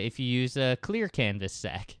Mm-hmm. if you use a clear canvas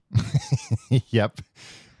sack. Yep.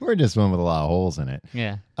 Or just one with a lot of holes in it.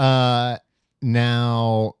 Yeah.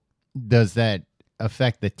 Now, does that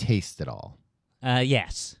affect the taste at all?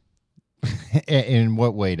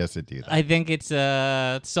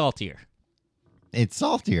 It's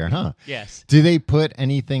saltier, huh? Yes. Do they put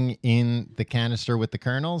anything in the canister with the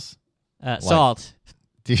kernels? Salt.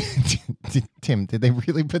 Tim, did they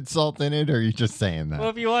really put salt in it, or are you just saying that? Well,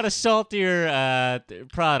 if you want a saltier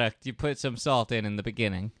product, you put some salt in the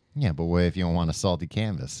beginning. Yeah, but what if you don't want a salty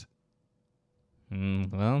canvas?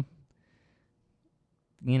 Well,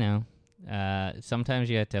 sometimes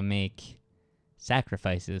you have to make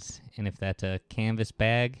sacrifices, and if that's a canvas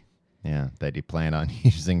bag, Yeah, that you plan on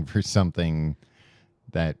using for something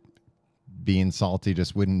that being salty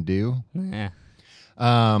just wouldn't do. yeah.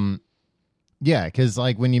 Yeah, because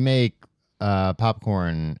like when you make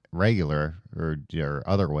popcorn regular or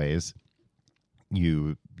other ways,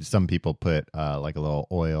 some people put like a little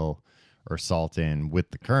oil or salt in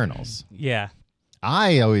with the kernels. Yeah.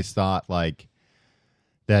 I always thought like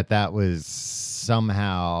that was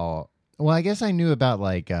somehow. Well, I guess I knew about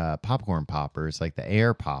like popcorn poppers, like the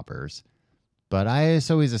air poppers, but I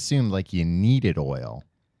just always assumed like you needed oil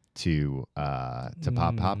to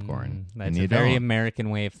pop popcorn. That's and a you very don't. American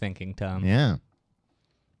way of thinking, Tom. Yeah.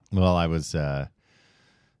 Well, I was part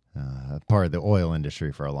of the oil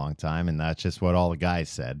industry for a long time, and that's just what all the guys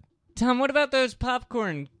said. Tom, what about those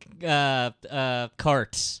popcorn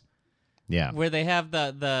carts Yeah. where they have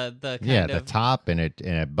the kind Yeah, of the top and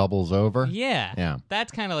it bubbles over. Yeah. Yeah.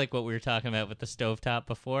 That's kind of like what we were talking about with the stovetop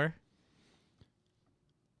before.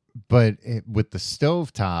 But with the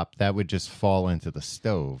stove top, that would just fall into the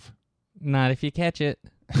stove. Not if you catch it.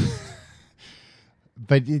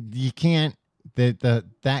 But you can't.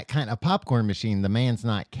 That kind of popcorn machine, the man's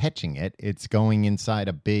not catching it. It's going inside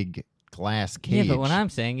a big glass cage. Yeah, but what I'm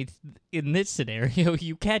saying is, in this scenario,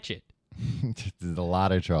 you catch it. It's a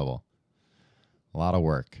lot of trouble. A lot of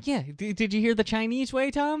work. Yeah. Did you hear the Chinese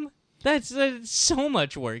way, Tom? That's so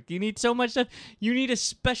much work. You need so much stuff. You need a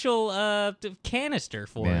special canister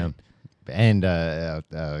for it. And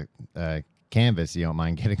canvas, you don't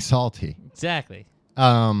mind getting salty. Exactly.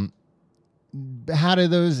 How do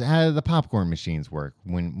the popcorn machines work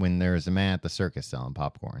when there's a man at the circus selling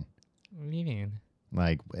popcorn? What do you mean?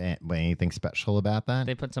 Like anything special about that?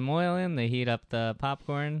 They put some oil in. They heat up the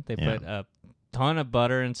popcorn. They Yeah. put a ton of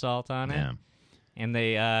butter and salt on it. Yeah. And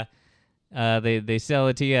they sell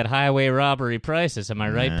it to you at highway robbery prices. Am I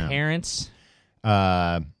right, Yeah. parents?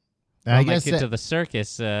 I When I guess get to the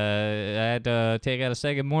circus, I had to take out a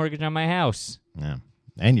second mortgage on my house. yeah.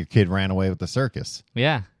 And your kid ran away with the circus.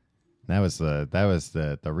 Yeah. That was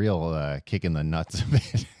the real kick in the nuts of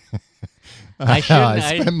it. I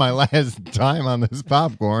spent my last time on this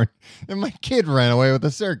popcorn, and my kid ran away with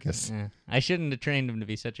the circus Yeah. I shouldn't have trained him to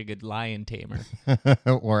be such a good lion tamer.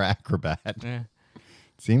 or acrobat. Yeah.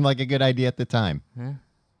 Seemed like a good idea at the time. Huh?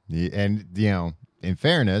 And in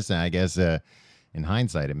fairness, and I guess in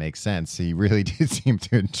hindsight, it makes sense. He really did seem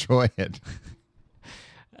to enjoy it.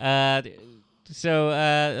 So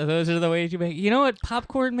those are the ways you make. You know what?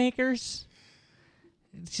 Popcorn makers.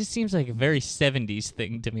 It just seems like a very 70s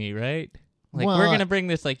thing to me, right? Like Well, we're gonna bring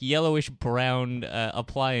this like yellowish brown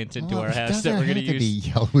appliance into our It house that doesn't we're gonna have to use. be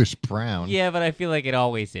yellowish brown. Yeah, but I feel like it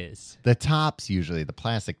always is. The tops usually, the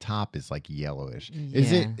plastic top is like yellowish.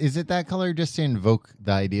 Yeah. Is it that color just to invoke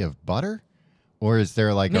the idea of butter, or is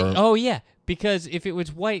there like Oh yeah, because if it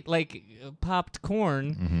was white like popped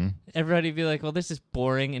corn, Mm-hmm. everybody'd be like, "Well, this is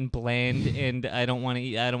boring and bland, and I don't want to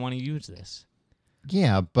eat. I don't want to use this."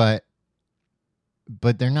 Yeah, but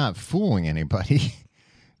they're not fooling anybody.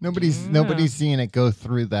 Nobody's seeing it go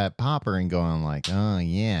through that popper and going like, oh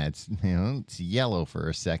yeah, it's it's yellow for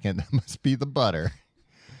a second. That must be the butter.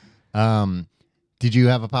 Did you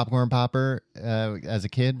have a popcorn popper as a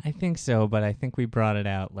kid? I think so, but I think we brought it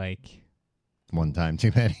out like One time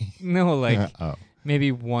too many. no, like Oh.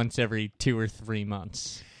 maybe once every 2 or 3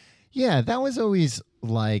 months. Yeah, that was always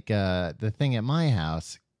like the thing at my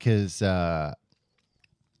house because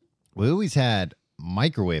we always had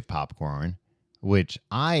microwave popcorn, which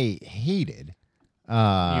I hated. You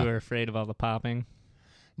were afraid of all the popping.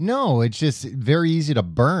 No, it's just very easy to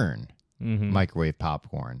burn Mm-hmm. microwave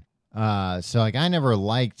popcorn. So like I never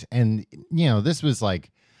liked, and this was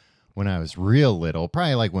like when I was real little,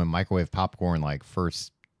 probably like when microwave popcorn like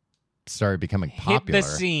first started becoming popular. Hit the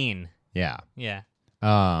scene. Yeah. Yeah.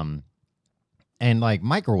 And like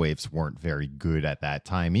microwaves weren't very good at that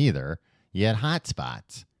time either. You had hot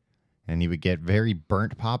spots, and you would get very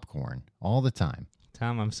burnt popcorn all the time.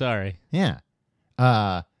 Tom, I'm sorry. Yeah.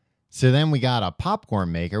 So then we got a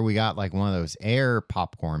popcorn maker. We got like one of those air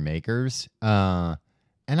popcorn makers.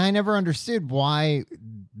 And I never understood why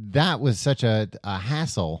that was such a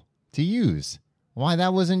hassle to use. Why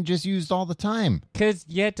that wasn't just used all the time. Because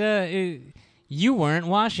yet you weren't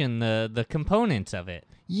washing the components of it.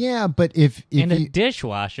 Yeah, but if and a you,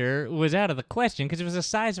 dishwasher was out of the question because it was the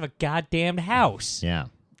size of a goddamn house. yeah,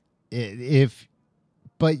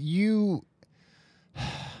 but you,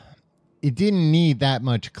 it didn't need that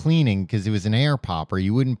much cleaning because it was an air popper.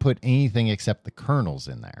 You wouldn't put anything except the kernels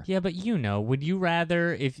in there. Yeah, but would you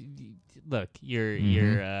rather look,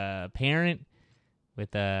 you're a parent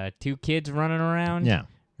with 2 kids running around, Yeah.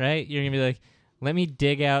 right? You're gonna be like, let me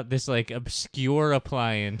dig out this like obscure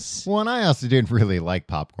appliance. Well, and I also didn't really like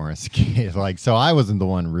popcorn as a kid, so I wasn't the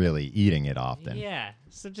one really eating it often. Yeah,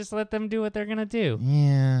 so just let them do what they're gonna do.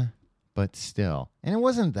 Yeah, but still, and it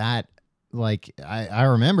wasn't that. I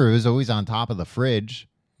remember it was always on top of the fridge.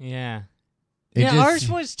 Yeah. It yeah, just- ours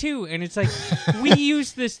was too, and it's like we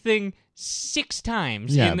used this thing 6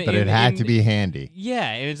 times. Yeah, but it had to be handy. Yeah,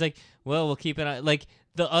 and it's like, well, we'll keep it on. Like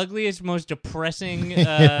the ugliest, most depressing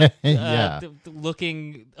Yeah.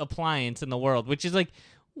 looking appliance in the world, which is like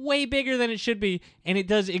way bigger than it should be, and it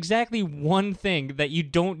does exactly one thing that you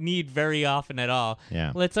don't need very often at all.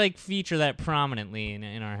 Yeah. Let's like feature that prominently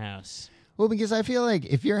in our house. Well, because I feel like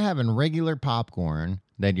if you're having regular popcorn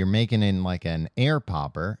that you're making in like an air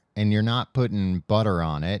popper and you're not putting butter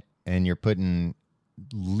on it and you're putting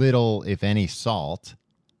little, if any, salt,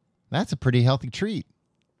 that's a pretty healthy treat.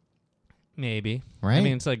 Maybe. Right? I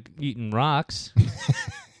mean, it's like eating rocks.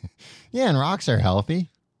 Yeah, and rocks are healthy.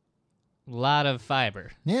 A lot of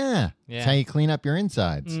fiber. Yeah. Yeah. That's how you clean up your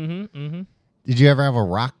insides. Mm-hmm, mm-hmm. Did you ever have a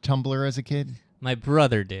rock tumbler as a kid? My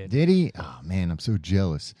brother did. Did he? Oh, man, I'm so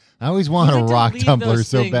jealous. I always wanted You a had to rock leave tumbler those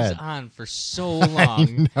so things bad. on for so I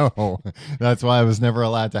long. know. That's why I was never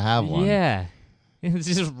allowed to have one. Yeah. It's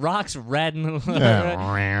just rocks rattling.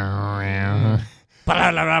 Yeah.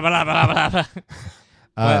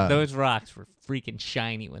 But those rocks were freaking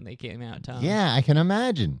shiny when they came out, Tom. Yeah, I can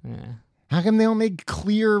imagine. Yeah. How come they don't make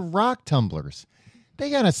clear rock tumblers? They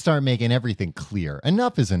got to start making everything clear.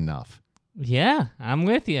 Enough is enough. Yeah, I'm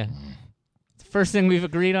with you. It's the first thing we've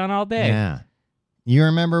agreed on all day. Yeah. You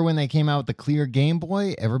remember when they came out with the clear Game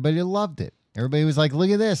Boy? Everybody loved it. Everybody was like, look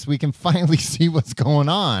at this. We can finally see what's going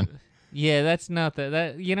on. Yeah, that's not that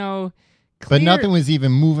But clear- nothing was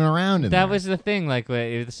even moving around in there. That was the thing, like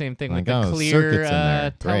the same thing, like Like, the oh, clear circuits in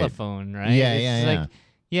there. Great. telephone, right? Yeah, It's yeah, like,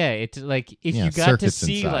 yeah. It's like if Yeah, you got to circuits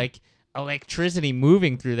see inside. like electricity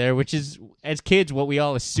moving through there, which is as kids what we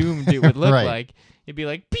all assumed it would look Right. like. It'd be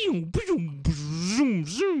like pew, pew, zoom,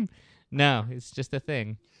 zoom. No, it's just a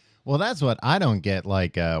thing. Well, that's what I don't get, why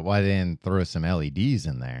they didn't throw some LEDs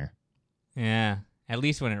in there. Yeah, at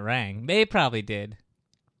least when it rang, they probably did.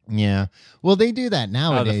 Yeah. Well, they do that Oh,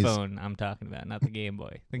 nowadays. the phone I'm talking about, not the Game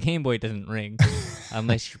Boy. The Game Boy doesn't ring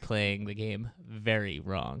unless you're playing the game very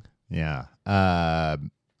wrong. Yeah.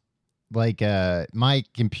 My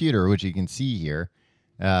computer, which you can see here,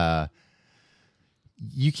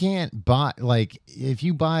 you can't buy, if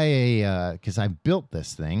you buy because I built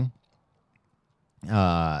this thing,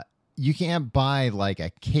 you can't buy a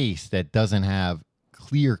case that doesn't have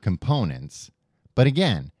clear components. But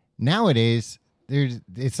again, nowadays,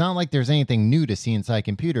 it's not like there's anything new to see inside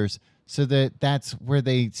computers. So that's where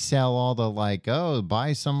they sell all the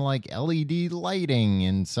buy some LED lighting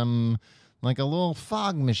and some a little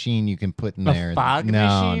fog machine you can put in there. A fog no,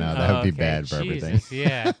 machine? No, that would be Okay, bad for everything. Jesus,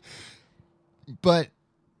 yeah. But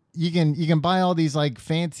you can buy all these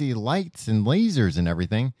fancy lights and lasers and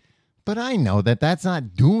everything. But I know that that's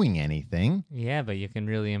not doing anything. Yeah, but you can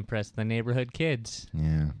really impress the neighborhood kids.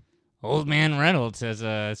 Yeah. Old Man Reynolds has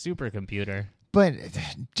a supercomputer. But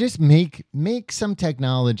just make some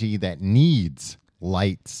technology that needs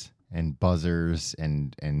lights and buzzers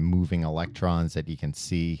and moving electrons that you can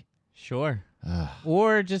see. Sure.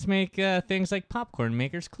 Or just make things like popcorn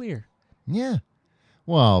makers clear. Yeah.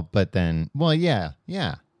 Well, but then, yeah.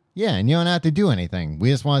 Yeah, and you don't have to do anything. We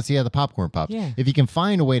just want to see how the popcorn pops. Yeah. If you can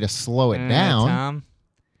find a way to slow it down. Tom,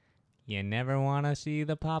 you never want to see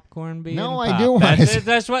the popcorn being No, I popped. do wanna see-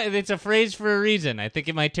 That's why it's a phrase for a reason. I think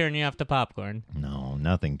it might turn you off to popcorn. No,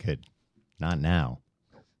 nothing could. Not now.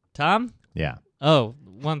 Tom? Yeah. Oh,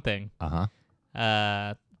 one thing.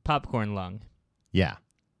 Uh-huh. Popcorn lung. Yeah.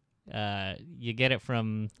 You get it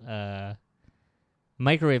from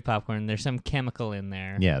microwave popcorn. There's some chemical in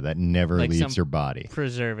there. Yeah, that never Like leaves some your body.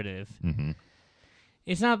 Preservative. Mm-hmm.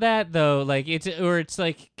 It's not that though. It's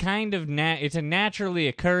kind of it's a naturally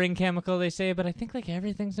occurring chemical, they say, but I think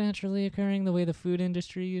everything's naturally occurring the way the food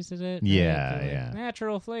industry uses it. Yeah, Like, yeah.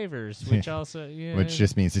 Natural flavors, which also Which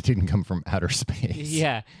just means it didn't come from outer space.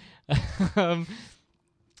 yeah.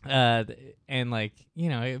 And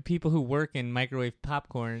people who work in microwave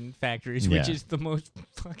popcorn factories, which Yeah. is the most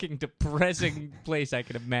fucking depressing place I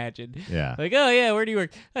can imagine. Yeah. Like, oh yeah, where do you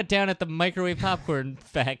work? Down at the microwave popcorn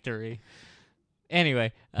factory.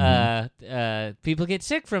 Anyway, people get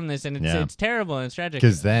sick from this, and it's terrible and it's tragic.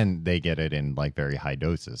 Because then they get it in like very high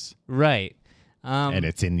doses, Right. and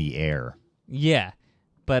it's in the air. Yeah,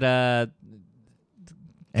 but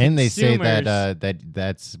and they say consumers-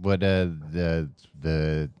 that's what the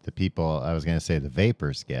people, I was going to say the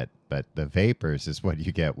vapors get, but the vapors is what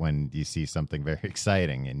you get when you see something very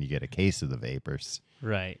exciting and you get a case of the vapors.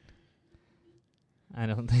 right.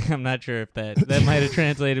 I'm not sure if that might have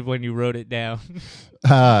translated when you wrote it down.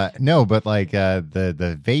 No, but like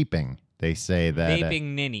the vaping, they say that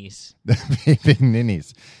Vaping ninnies. the vaping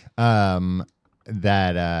ninnies,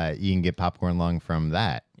 that you can get popcorn lung from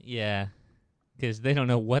that. Yeah, because they don't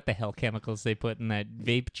know what the hell chemicals they put in that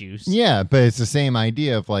vape juice. Yeah, but it's the same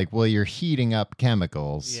idea of like, well, you're heating up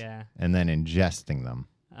chemicals, Yeah. and then ingesting them.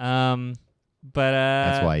 But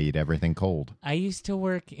That's why I eat everything cold. I used to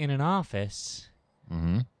work in an office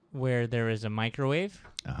Mm-hmm. where there was a microwave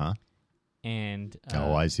Uh-huh. and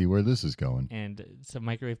I see where this is going. and some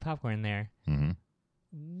microwave popcorn there. Mm-hmm.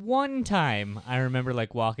 One time, I remember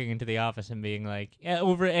like walking into the office and being like,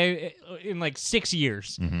 in like 6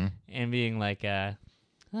 years, Mm-hmm. and being like,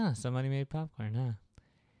 somebody made popcorn, huh?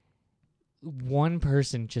 One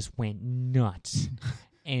person just went nuts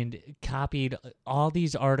and copied all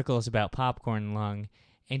these articles about popcorn lung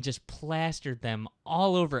and just plastered them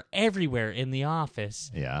all over everywhere in the office.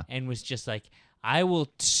 Yeah. And was just like, I will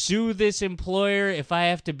sue this employer if I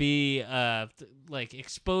have to be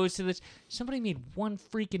exposed to this. Somebody made one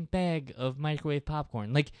freaking bag of microwave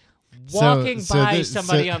popcorn. Like walking by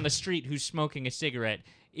somebody on the street who's smoking a cigarette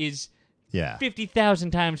is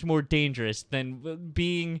 50,000 times more dangerous than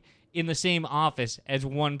being in the same office as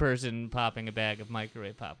one person popping a bag of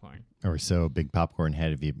microwave popcorn. Or so big popcorn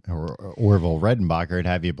head of you, or Orville Redenbacher would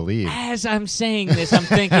have you believe. As I'm saying this, I'm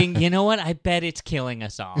thinking, you know what? I bet it's killing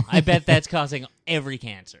us all. I bet that's causing every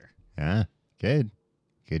cancer. Yeah, good.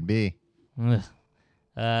 Could be. Ugh.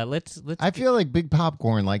 Let's. I feel like big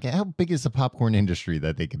popcorn, like how big is the popcorn industry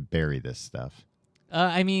that they could bury this stuff?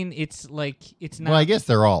 I mean, it's not. Well, I guess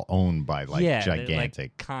they're all owned by like they're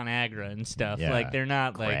gigantic like ConAgra and stuff. Yeah, like they're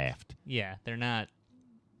not Kraft. they're not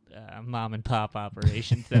mom and pop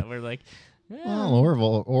operations that were like. Well,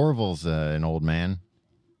 Orville's an old man.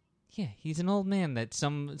 Yeah, he's an old man that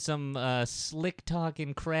some slick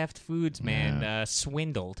talking Kraft Foods man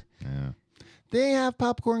swindled. Yeah. They have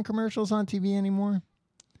popcorn commercials on TV anymore?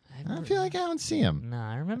 I feel like I don't see them. No,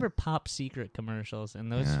 I remember Pop Secret commercials, and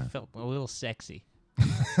those felt a little sexy.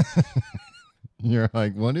 You're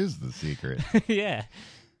like, what is the secret? Yeah.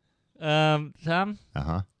 Tom,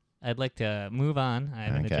 Uh-huh. I'd like to move on. I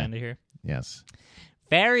have an agenda here. Yes.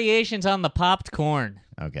 Variations on the popped corn.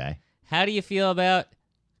 Okay. How do you feel about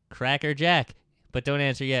Cracker Jack? But don't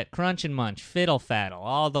answer yet. Crunch and Munch, Fiddle Faddle,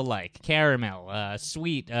 all the like, caramel,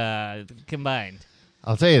 sweet, combined.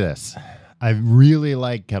 I'll tell you this. I really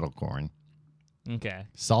like kettle corn. Okay.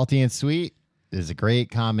 Salty and sweet is a great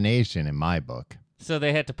combination in my book. So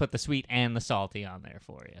they had to put the sweet and the salty on there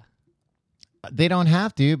for you. They don't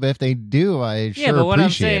have to, but if they do, I sure Yeah, but what I'm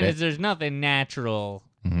appreciate saying it. is there's nothing natural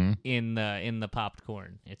Mhm. in the popped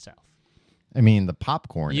corn itself. I mean, the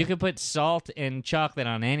popcorn. You could put salt and chocolate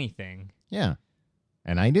on anything. Yeah.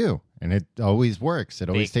 And I do. And it always works. It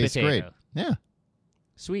always Baked tastes great. potato. Yeah.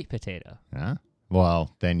 Sweet potato. Yeah.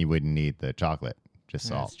 Well, then you wouldn't need the chocolate, just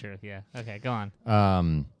That's salt. true. Yeah. Okay, go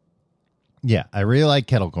on. Yeah, I really like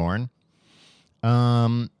kettle corn.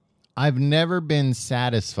 I've never been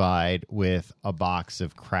satisfied with a box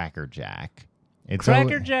of Cracker Jack.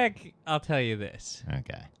 Cracker Jack, I'll tell you this.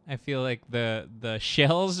 Okay. I feel like the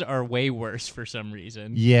shells are way worse for some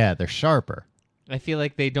reason. Yeah, they're sharper. I feel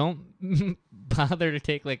like they don't bother to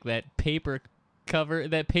take like that paper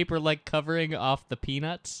like covering off the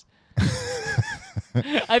peanuts.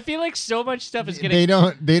 I feel like so much stuff is getting.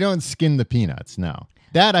 They don't skin the peanuts. No,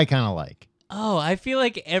 that I kind of like. Oh, I feel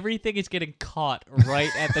like everything is getting caught right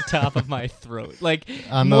at the top of my throat. Like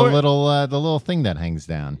On the little thing that hangs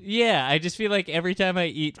down. Yeah, I just feel like every time I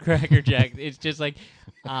eat Cracker Jack, it's just like,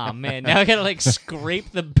 oh man, now I gotta like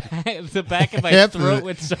scrape the back of my throat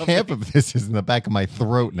with something. Half of this is in the back of my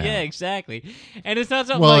throat now. Yeah, exactly. And it's not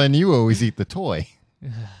something well, like and you always eat the toy.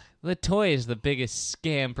 the toy is the biggest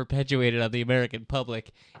scam perpetuated on the American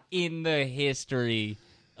public in the history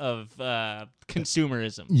of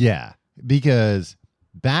consumerism. Yeah, because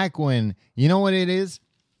back when, you know what it is?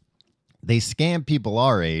 They scam people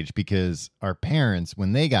our age because our parents,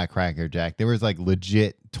 when they got Cracker Jack, there was like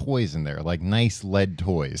legit toys in there, like nice lead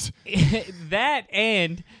toys. That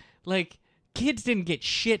and like kids didn't get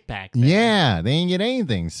shit back then. Yeah, they didn't get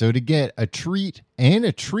anything. So to get a treat and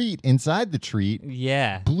a treat inside the treat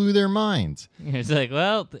Yeah. blew their minds. It's like,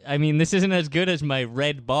 well, I mean, this isn't as good as my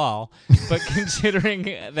red ball, but considering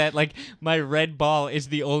that, like, my red ball is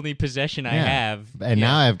the only possession I have. And yeah.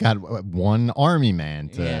 now I've got one army man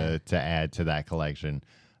Yeah. to add to that collection.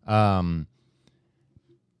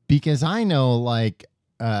 Because I know, like,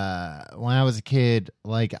 when I was a kid,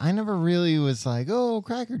 like, I never really was like, oh,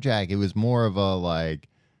 Cracker Jack. It was more of a, like,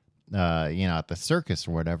 at the circus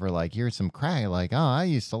or whatever, like, here's some crack. Like, oh, I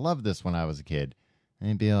used to love this when I was a kid. And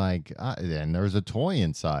it'd be like, and there was a toy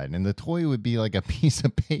inside, and the toy would be like a piece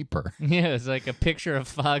of paper. Yeah, it's like a picture of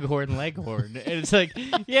Foghorn Leghorn. And it's like,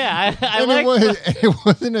 yeah, I And like it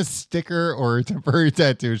wasn't a sticker or a temporary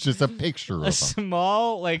tattoo. It's just a picture of a them.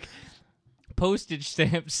 small, like, postage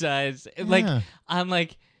stamp size, like, Yeah. on,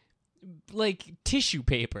 like tissue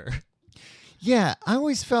paper. Yeah, I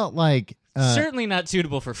always felt like Certainly not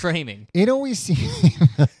suitable for framing. it always seemed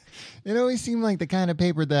like the kind of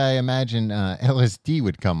paper that I imagine LSD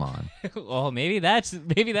would come on. Well, maybe that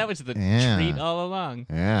was the Yeah. treat all along.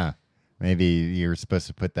 Yeah, maybe you're supposed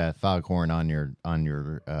to put that foghorn on your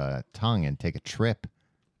tongue and take a trip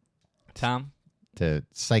Tom, to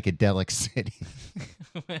psychedelic city.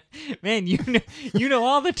 man, you know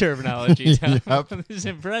all the terminology. Tom. Yep. This is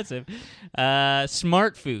impressive.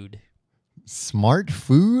 Smart food. Smart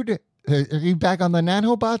food? Are you back on the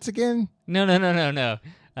nanobots again? No.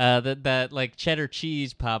 That like cheddar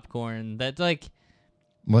cheese popcorn. That's like,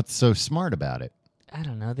 What's so smart about it? I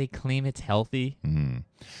don't know. They claim it's healthy.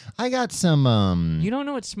 I got some. You don't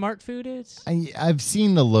know what smart food is? I've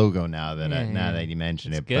seen the logo now that Yeah, now yeah. that you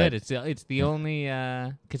mention it. Good. But It's the only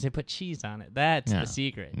because they put cheese on it. That's Yeah. the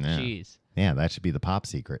secret. Yeah. Cheese. yeah, that should be the pop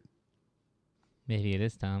secret. Maybe it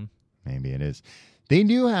is, Tom. Maybe it is. They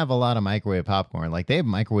do have a lot of microwave popcorn. Like they have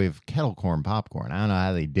microwave kettle corn popcorn. I don't know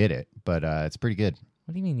how they did it, but it's pretty good.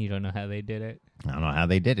 What do you mean you don't know how they did it? I don't know how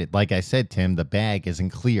they did it. Like I said, Tim, the bag isn't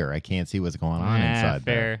clear. I can't see what's going on inside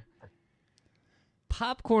there. Fair.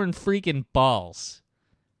 Popcorn freaking balls.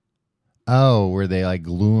 Oh, where they like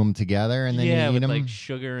glue them together and then yeah, you eat with them? like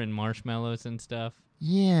sugar and marshmallows and stuff.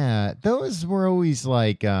 Yeah, those were always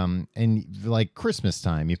like, and like Christmas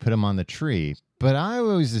time, you put them on the tree. But I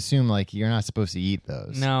always assume like you're not supposed to eat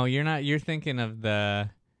those. No, you're not. You're thinking of the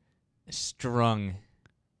strung.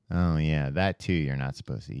 Oh yeah, that too. You're not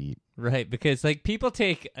supposed to eat. Right, because like people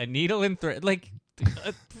take a needle and thread, like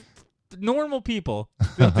normal people.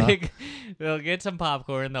 They'll get some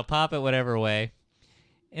popcorn, they'll pop it whatever way,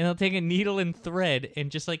 and they'll take a needle and thread and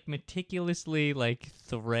just like meticulously like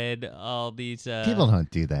thread all these. People don't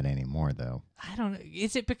do that anymore, though. I don't know.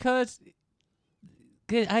 Is it because?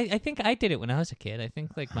 'Cause I think I did it when I was a kid. I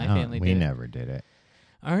think like my family We did. never did it.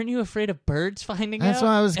 Aren't you afraid of birds finding out? That's what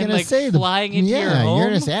I was and, gonna like, say. Flying into your home. you're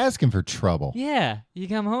just asking for trouble. Yeah, you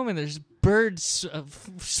come home and there's birds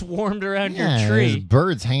swarmed around Yeah, your there's tree.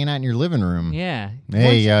 birds hanging out in your living room. Yeah.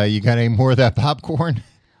 Hey, you got any more of that popcorn?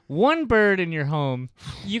 One bird in your home,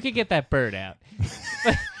 you could get that bird out.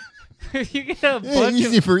 But if you get a bunch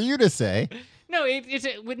Easy of for you to say. no, it's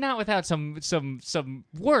not without some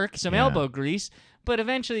work, some Yeah. elbow grease. But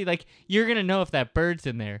eventually, like you're gonna know if that bird's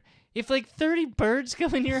in there. If like 30 birds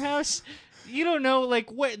come in your house, you don't know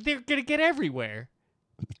like what they're gonna get everywhere.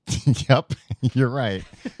 Yep, you're right.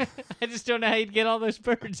 I just don't know how you'd get all those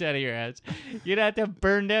birds out of your house. You'd have to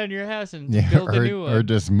burn down your house and Yeah, build a new one. or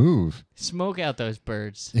just move. Smoke out those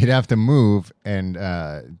birds. You'd have to move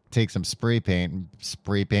and take some spray paint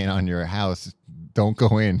on your house. Don't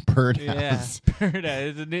go in. Birdhouse. Yeah,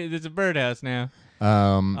 birdhouse. It's a birdhouse now.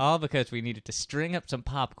 All because we needed to string up some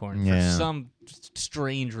popcorn for Yeah. some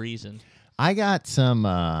strange reason. I got some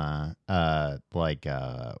what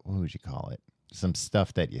would you call it? Some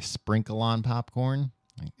stuff that you sprinkle on popcorn.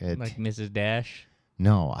 Like Mrs. Dash.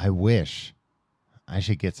 No, I wish. I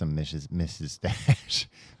should get some Mrs. Dash.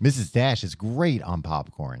 Mrs. Dash is great on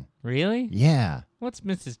popcorn. Really? Yeah. What's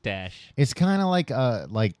Mrs. Dash? It's kind of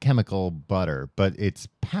like chemical butter, but it's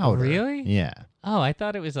powder. Really? Yeah. Oh, I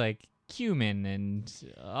thought it was like cumin and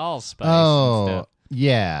allspice and Oh, stuff.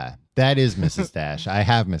 yeah. That is Mrs. Dash. I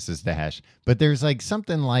have Mrs. Dash. But there's like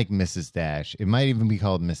something like Mrs. Dash. It might even be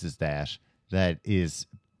called Mrs. Dash that is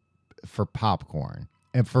for popcorn.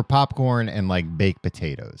 And for popcorn and like baked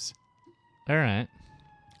potatoes. All right.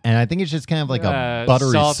 And I think it's just kind of like a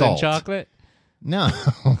buttery salt and chocolate. No.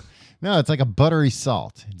 No, it's like a buttery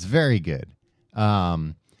salt. It's very good.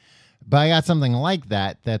 But I got something like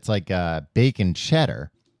that that's like bacon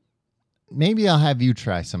cheddar. Maybe I'll have you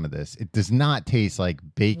try some of this. It does not taste like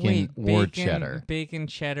bacon or cheddar. Bacon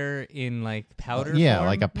cheddar in like powder Yeah, form?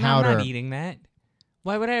 like a No, I'm powder. not eating that.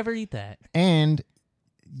 Why would I ever eat that? And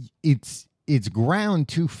it's ground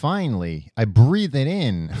too finely. I breathe it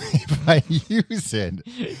in if I use it.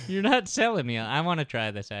 You're not selling me. I want to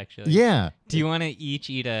try this, actually. Yeah. Do you want to each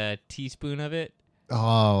eat a teaspoon of it?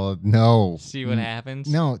 Oh, no. See what happens?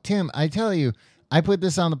 No, Tim, I tell you, I put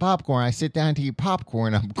this on the popcorn. I sit down to eat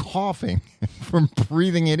popcorn. I'm coughing from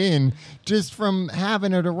breathing it in just from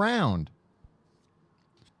having it around.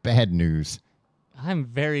 Bad news. I'm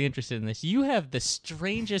very interested in this. You have the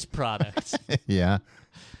strangest products. Yeah.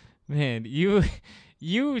 Man,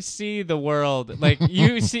 you see the world like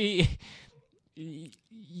you see.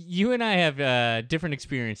 You and I have different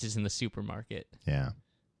experiences in the supermarket. Yeah.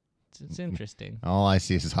 It's interesting. All I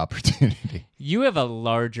see is opportunity. You have a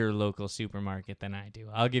larger local supermarket than I do.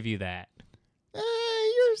 I'll give you that.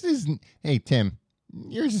 Yours isn't. Hey, Tim,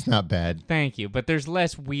 yours is not bad. Thank you, but there's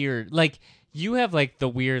less weird. Like you have like the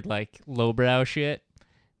weird like lowbrow shit,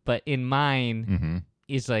 but in mine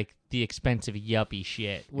is like the expensive yuppie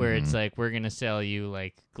shit where it's like we're gonna sell you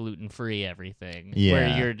like gluten-free everything.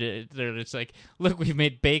 Yeah. Where they're just like, look, we've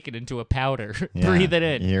made bacon into a powder. Yeah. Breathe it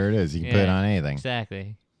in. Here it is. You can put it on anything.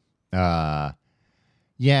 Exactly.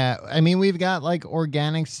 Yeah, I mean, we've got like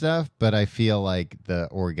organic stuff, but I feel like the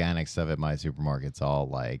organic stuff at my supermarket's all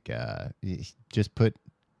like, just put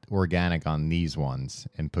organic on these ones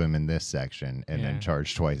and put them in this section and then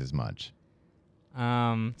charge twice as much.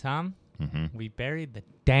 Tom, we buried the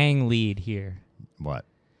dang lead here. What?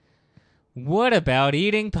 What about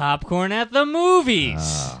eating popcorn at the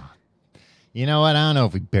movies? You know what? I don't know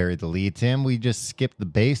if we buried the lead, Tim. We just skipped the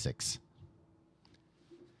basics.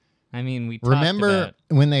 I mean, we talked Remember about...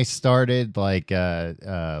 when they started like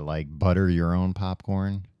butter your own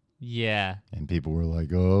popcorn? Yeah. And people were like,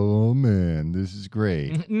 "Oh man, this is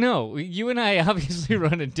great." No, you and I obviously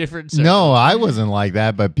run a different circle. No, I wasn't like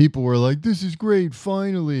that, but people were like, "This is great,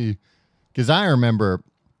 finally." Because I remember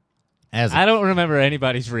I don't remember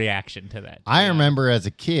anybody's reaction to that. I remember as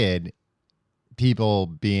a kid, people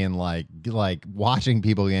being like watching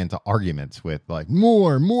people get into arguments with like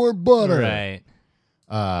more butter. Right.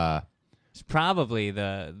 It's probably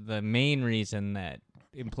the main reason that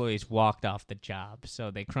employees walked off the job.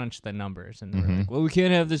 So they crunched the numbers and they were like, well, we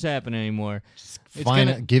can't have this happen anymore.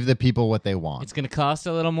 Give the people what they want. It's going to cost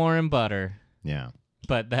a little more in butter. Yeah.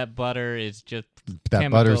 But that butter is just that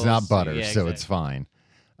chemicals. butter's not butter, Yeah, so exactly. it's fine.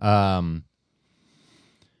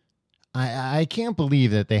 I can't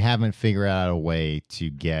believe that they haven't figured out a way to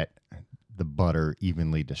get the butter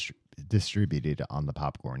evenly distributed on the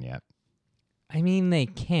popcorn yet. I mean, they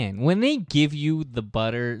can. When they give you the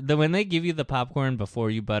butter, when they give you the popcorn before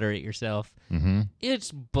you butter it yourself,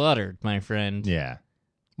 it's buttered, my friend. Yeah.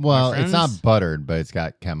 Well, it's not friends? buttered, but it's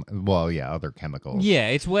got other chemicals. Yeah,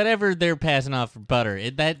 it's whatever they're passing off for butter.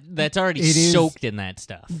 That's already It is- soaked in that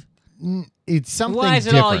stuff. It's something Why is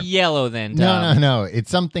it different. all yellow then, Tom? No. It's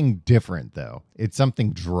something different, though. It's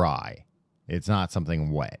something dry. It's not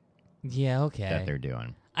something wet Yeah, okay. that they're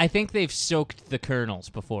doing. I think they've soaked the kernels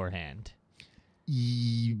beforehand.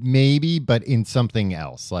 Maybe, but in something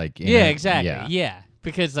else. Exactly. Yeah.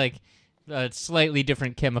 Because, like, a slightly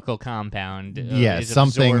different chemical compound. Is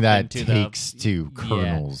something absorbed that into takes to Yeah.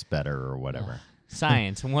 kernels better or whatever.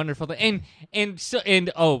 Science, wonderful thing.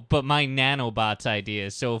 But my nanobots idea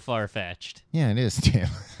is so far fetched. Yeah, it is, Tim.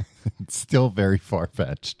 It's still very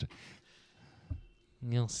far-fetched.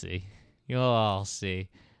 You'll see. You'll all see.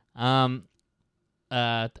 I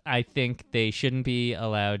think they shouldn't be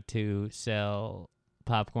allowed to sell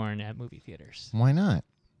popcorn at movie theaters. Why not?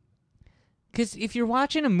 Because if you're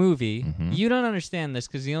watching a movie, you don't understand this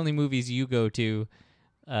because the only movies you go to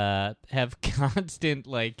have constant,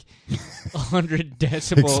 100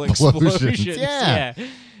 decibel explosions. Yeah.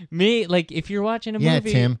 Me, if you're watching a movie... Yeah,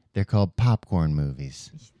 Tim, they're called popcorn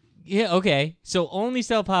movies. Yeah, okay. So only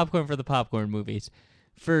sell popcorn for the popcorn movies.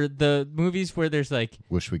 For the movies where there's,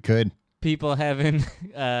 Wish we could. people having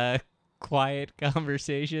quiet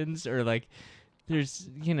conversations or, there's,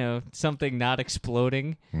 something not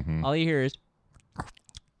exploding, all you hear is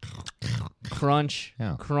crunch,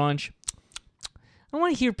 crunch. I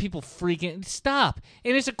want to hear people freaking... Stop.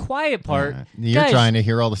 And it's a quiet part. You're Guys, trying to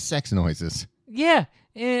hear all the sex noises. Yeah.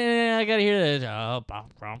 And I got to hear this. Oh,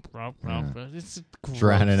 bop, bop, bop, bop. It's gross.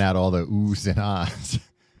 Drowning out all the oohs and ahs.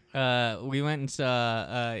 We went and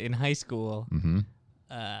saw, in high school,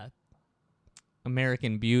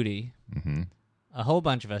 American Beauty. A whole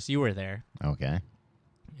bunch of us. You were there. Okay.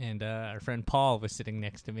 And our friend Paul was sitting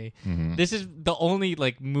next to me. This is the only,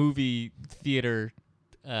 movie theater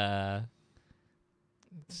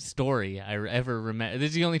story I ever remember. This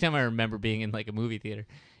is the only time I remember being in, a movie theater.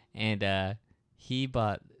 And he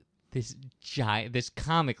bought this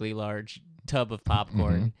comically large tub of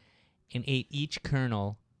popcorn and ate each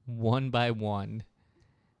kernel one by one.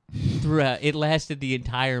 Throughout, it lasted the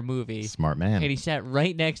entire movie. Smart man. And he sat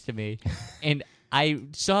right next to me, and I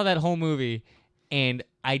saw that whole movie, and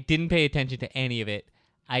I didn't pay attention to any of it.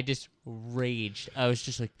 I just raged. I was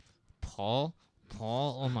just like, Paul,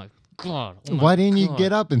 oh my God. Oh my Why didn't you God."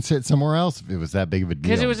 get up and sit somewhere else if it was that big of a deal?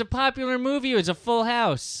 Because it was a popular movie. It was a full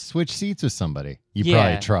house. Switch seats with somebody. You Yeah.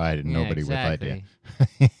 probably tried and Yeah, nobody exactly. would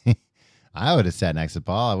let you. I would have sat next to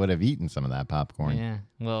Paul. I would have eaten some of that popcorn. Yeah.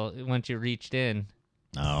 Well, once you reached in,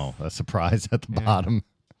 Oh, a surprise at the Yeah. bottom.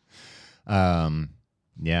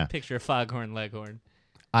 Yeah. picture a foghorn leghorn.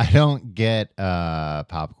 I don't get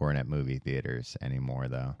popcorn at movie theaters anymore,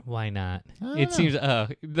 though. Why not? I don't It know. seems.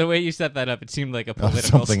 The way you set that up, it seemed like a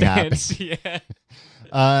political something stance. Yeah.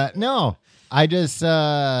 No, I just,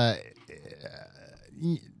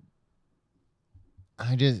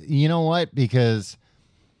 you know what? Because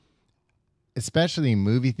especially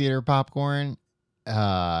movie theater popcorn,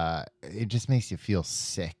 it just makes you feel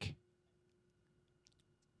sick.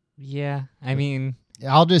 Yeah. I mean,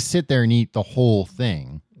 I'll just sit there and eat the whole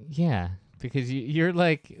thing. yeah, because you're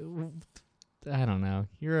like, I don't know,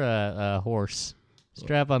 you're a horse.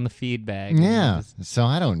 Strap on the feed bag. Yeah, so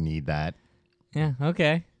I don't need that. Yeah.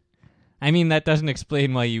 Okay. I mean, that doesn't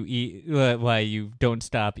explain why you eat, why you don't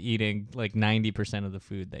stop eating like 90% of the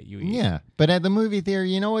food that you eat. Yeah, but at the movie theater,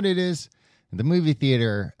 you know what it is? The movie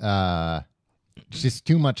theater, it's just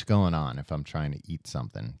too much going on if I'm trying to eat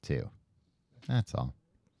something too. That's all.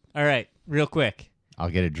 All right. Real quick. I'll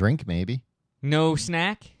get a drink maybe No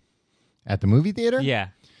snack. at the movie theater. Yeah.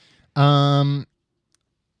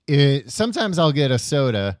 Sometimes I'll get a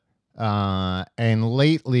soda, and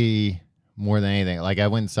lately more than anything, like I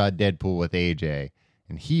went and saw Deadpool with AJ,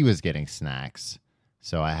 and he was getting snacks,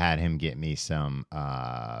 so I had him get me some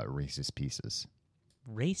Reese's Pieces.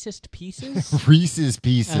 Racist pieces. Reese's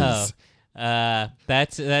Pieces. Oh.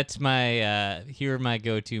 That's my here are my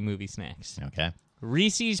go-to movie snacks. Okay.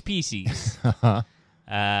 Reese's Pieces.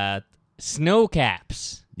 Snow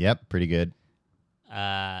Caps. Yep, pretty good.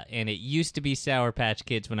 And it used to be Sour Patch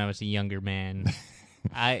Kids when I was a younger man.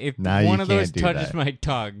 If Now you one of those can't do touches that. my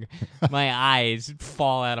tongue, my eyes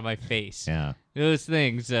fall out of my face. Yeah. Those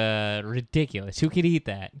things, ridiculous. Who could eat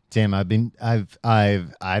that? Tim, I don't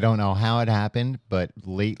know how it happened, but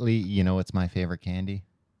lately, you know what's my favorite candy?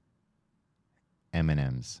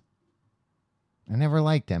 M&M's. I never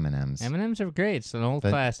liked M&M's. M&Ms are great. It's an old But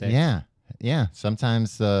classic. Yeah.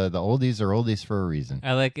 Sometimes the oldies are oldies for a reason.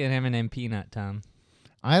 I like an M&M peanut, Tom.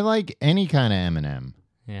 I like any kind of M&M,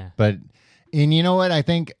 Yeah. and you know what? I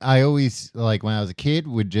think I always, like when I was a kid,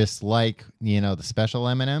 would just like, the special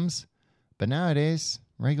M&Ms. But nowadays,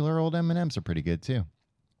 regular old M&Ms are pretty good too.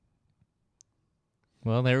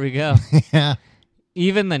 Well, there we go. Yeah.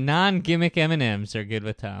 Even the non-gimmick M&Ms are good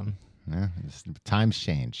with Tom. Yeah, times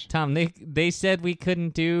change. Tom, they said we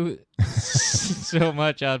couldn't do so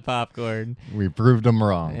much on popcorn. We proved them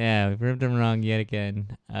wrong. Yeah, we proved them wrong yet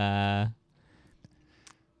again.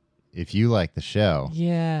 If you like the show,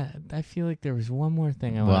 Yeah, I feel like there was one more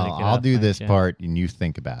thing I wanted to well, get I'll off do my this chest. part and you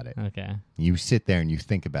think about it. Okay. You sit there and you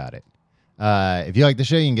think about it. If you like the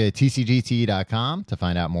show, you can go to tcgte.com to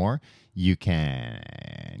find out more. You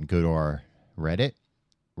can go to our Reddit,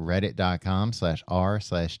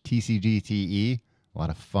 reddit.com/r/tcgte. A lot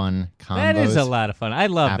of fun combos That is a lot of fun. I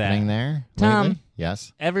love happening that. there. Tom. lately.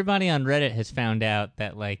 Yes. Everybody on Reddit has found out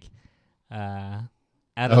that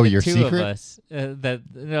out of Oh, the your two secret? of us, out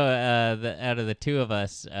of the two of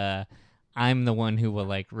us, I'm the one who will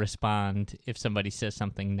respond if somebody says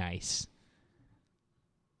something nice.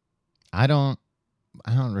 I don't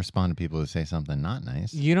respond to people who say something not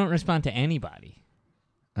nice. You don't respond to anybody.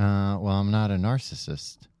 Well, I'm not a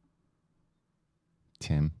narcissist.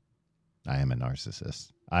 Tim, I am a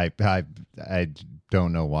narcissist. I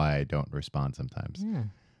don't know why I don't respond sometimes. Yeah.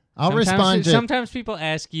 I'll respond to... Sometimes people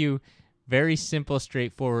ask you very simple,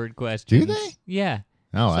 straightforward questions. Do they? Yeah.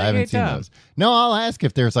 No, It's I like, haven't hey, seen Tom. those. No, I'll ask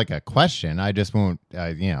if there's a question. I just won't,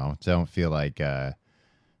 don't feel like I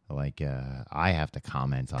have to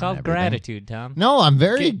comment on Called everything. gratitude, Tom. No, I'm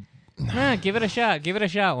very... Give it a shot. Give it a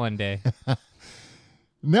shot one day.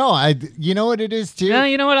 No, you know what it is, too? No,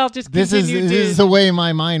 you know what? I'll just This continue is the way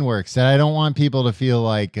my mind works. That I don't want people to feel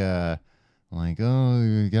like, oh,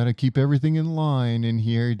 you got to keep everything in line in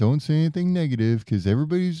here. Don't say anything negative because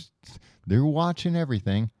they're watching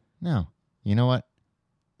everything. No, you know what?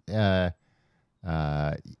 No,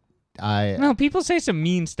 people say some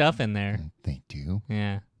mean stuff in there. They do.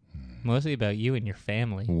 Yeah. Mostly about you and your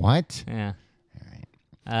family. What? Yeah. All right.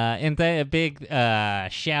 And a big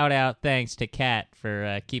shout out thanks to Kat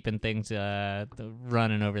for keeping things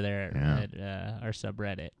running over there at our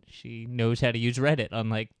subreddit. She knows how to use Reddit,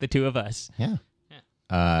 unlike the two of us. Yeah.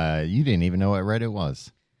 You didn't even know what Reddit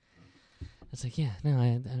was. I was like, yeah,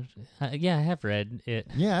 no, I have read it.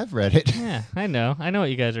 Yeah, I've read it. Yeah, I know what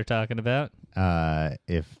you guys are talking about. I'm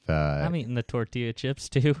eating the tortilla chips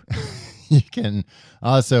too. You can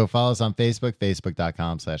also follow us on Facebook,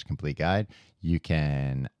 facebook.com/complete guide. You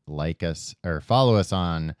can like us or follow us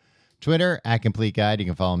on Twitter @complete guide. You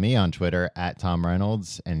can follow me on Twitter @Tom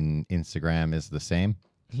Reynolds, and Instagram is the same.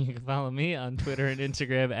 You can follow me on Twitter and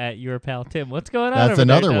Instagram @yourpaltim. What's going on? That's over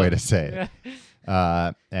another there, way Tom? to say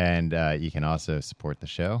it. And you can also support the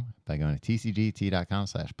show by going to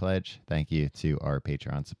tcgt.com/pledge. Thank you to our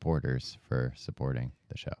Patreon supporters for supporting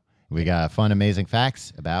the show. We got fun, amazing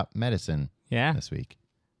facts about medicine this week.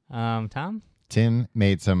 Tom? Tim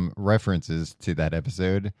made some references to that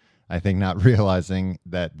episode, I think not realizing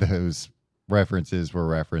that those references were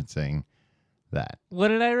referencing that. What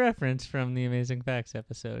did I reference from the Amazing Facts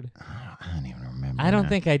episode? I don't even remember. I don't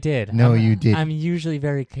think I did. No, you did. I'm usually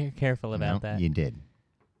very careful about that. You did.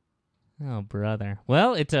 Oh, brother.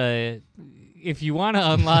 Well, it's if you want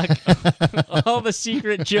to unlock all the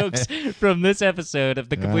secret jokes from this episode of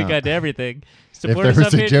The Complete Guide to Everything, support if there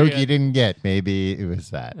us was on a joke Patreon. you didn't get, maybe it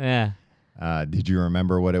was that. Yeah. Did you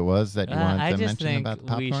remember what it was that you wanted to mention about the I just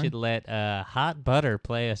popcorn? think we should let Hot Butter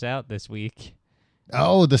play us out this week.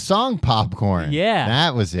 Oh, the song Popcorn. Yeah.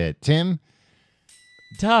 That was it. Tim?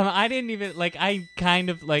 Tom, I didn't even,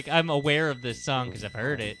 I'm aware of this song because I've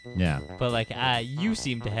heard it. Yeah. But, you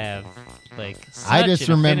seem to have, such I just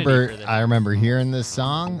an affinity remember, for this. I remember hearing this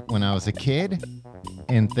song when I was a kid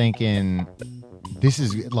and thinking, this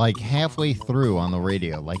is halfway through on the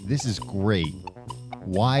radio. This is great.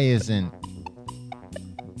 Why isn't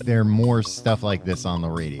there more stuff like this on the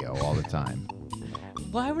radio all the time?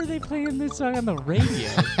 Why were they playing this song on the radio?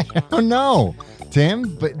 I don't know,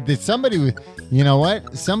 Tim, but did somebody, you know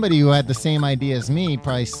what? Somebody who had the same idea as me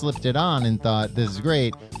probably slipped it on and thought, this is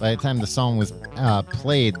great. By the time the song was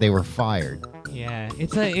played, they were fired. Yeah,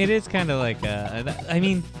 it is kind of like, do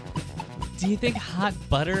you think Hot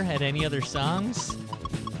Butter had any other songs?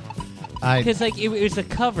 Because, it was a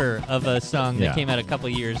cover of a song that came out a couple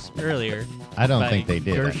years earlier. I don't think they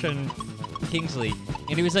did. Gershon Kingsley.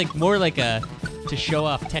 And it was, more to show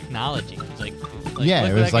off technology. It was yeah,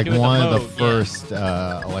 look it was what I can do with one a of the Moog. first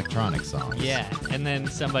electronic songs. Yeah, and then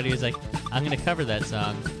somebody was like, I'm going to cover that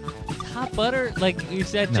song. Hot Butter? You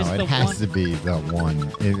said No, just the it has one? to be the one.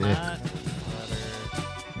 Hot Butter.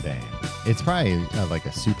 Dang. It's probably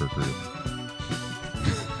a super group.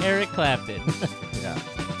 Eric Clapton. Yeah.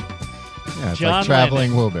 Yeah, it's John like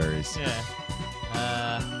Traveling Lennon. Wilburys. Yeah.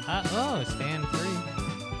 Stand free.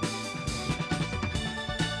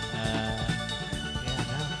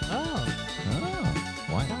 Oh,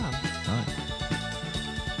 why? Tom. Oh.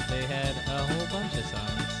 They had a whole bunch of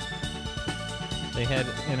songs. They had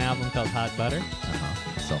an album called Hot Butter.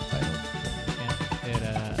 Self-titled. Yeah. They had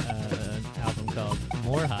an album called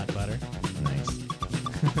More Hot Butter. Nice.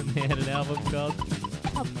 They had an album called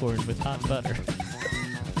Popcorn with Hot Butter.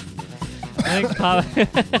 I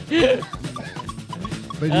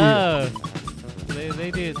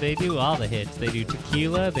think they do all the hits. They do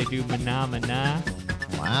Tequila. They do Mana Mana.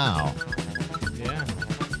 Wow. Yeah.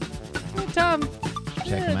 Hey, Tom.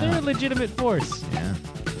 Check them They're a out. legitimate force. Yeah.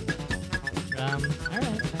 All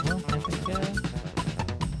right. Well,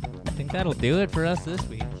 I think that'll do it for us this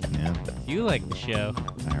week. Yeah. If you like the show,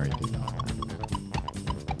 I already did that.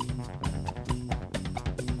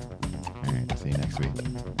 All right. See you next week.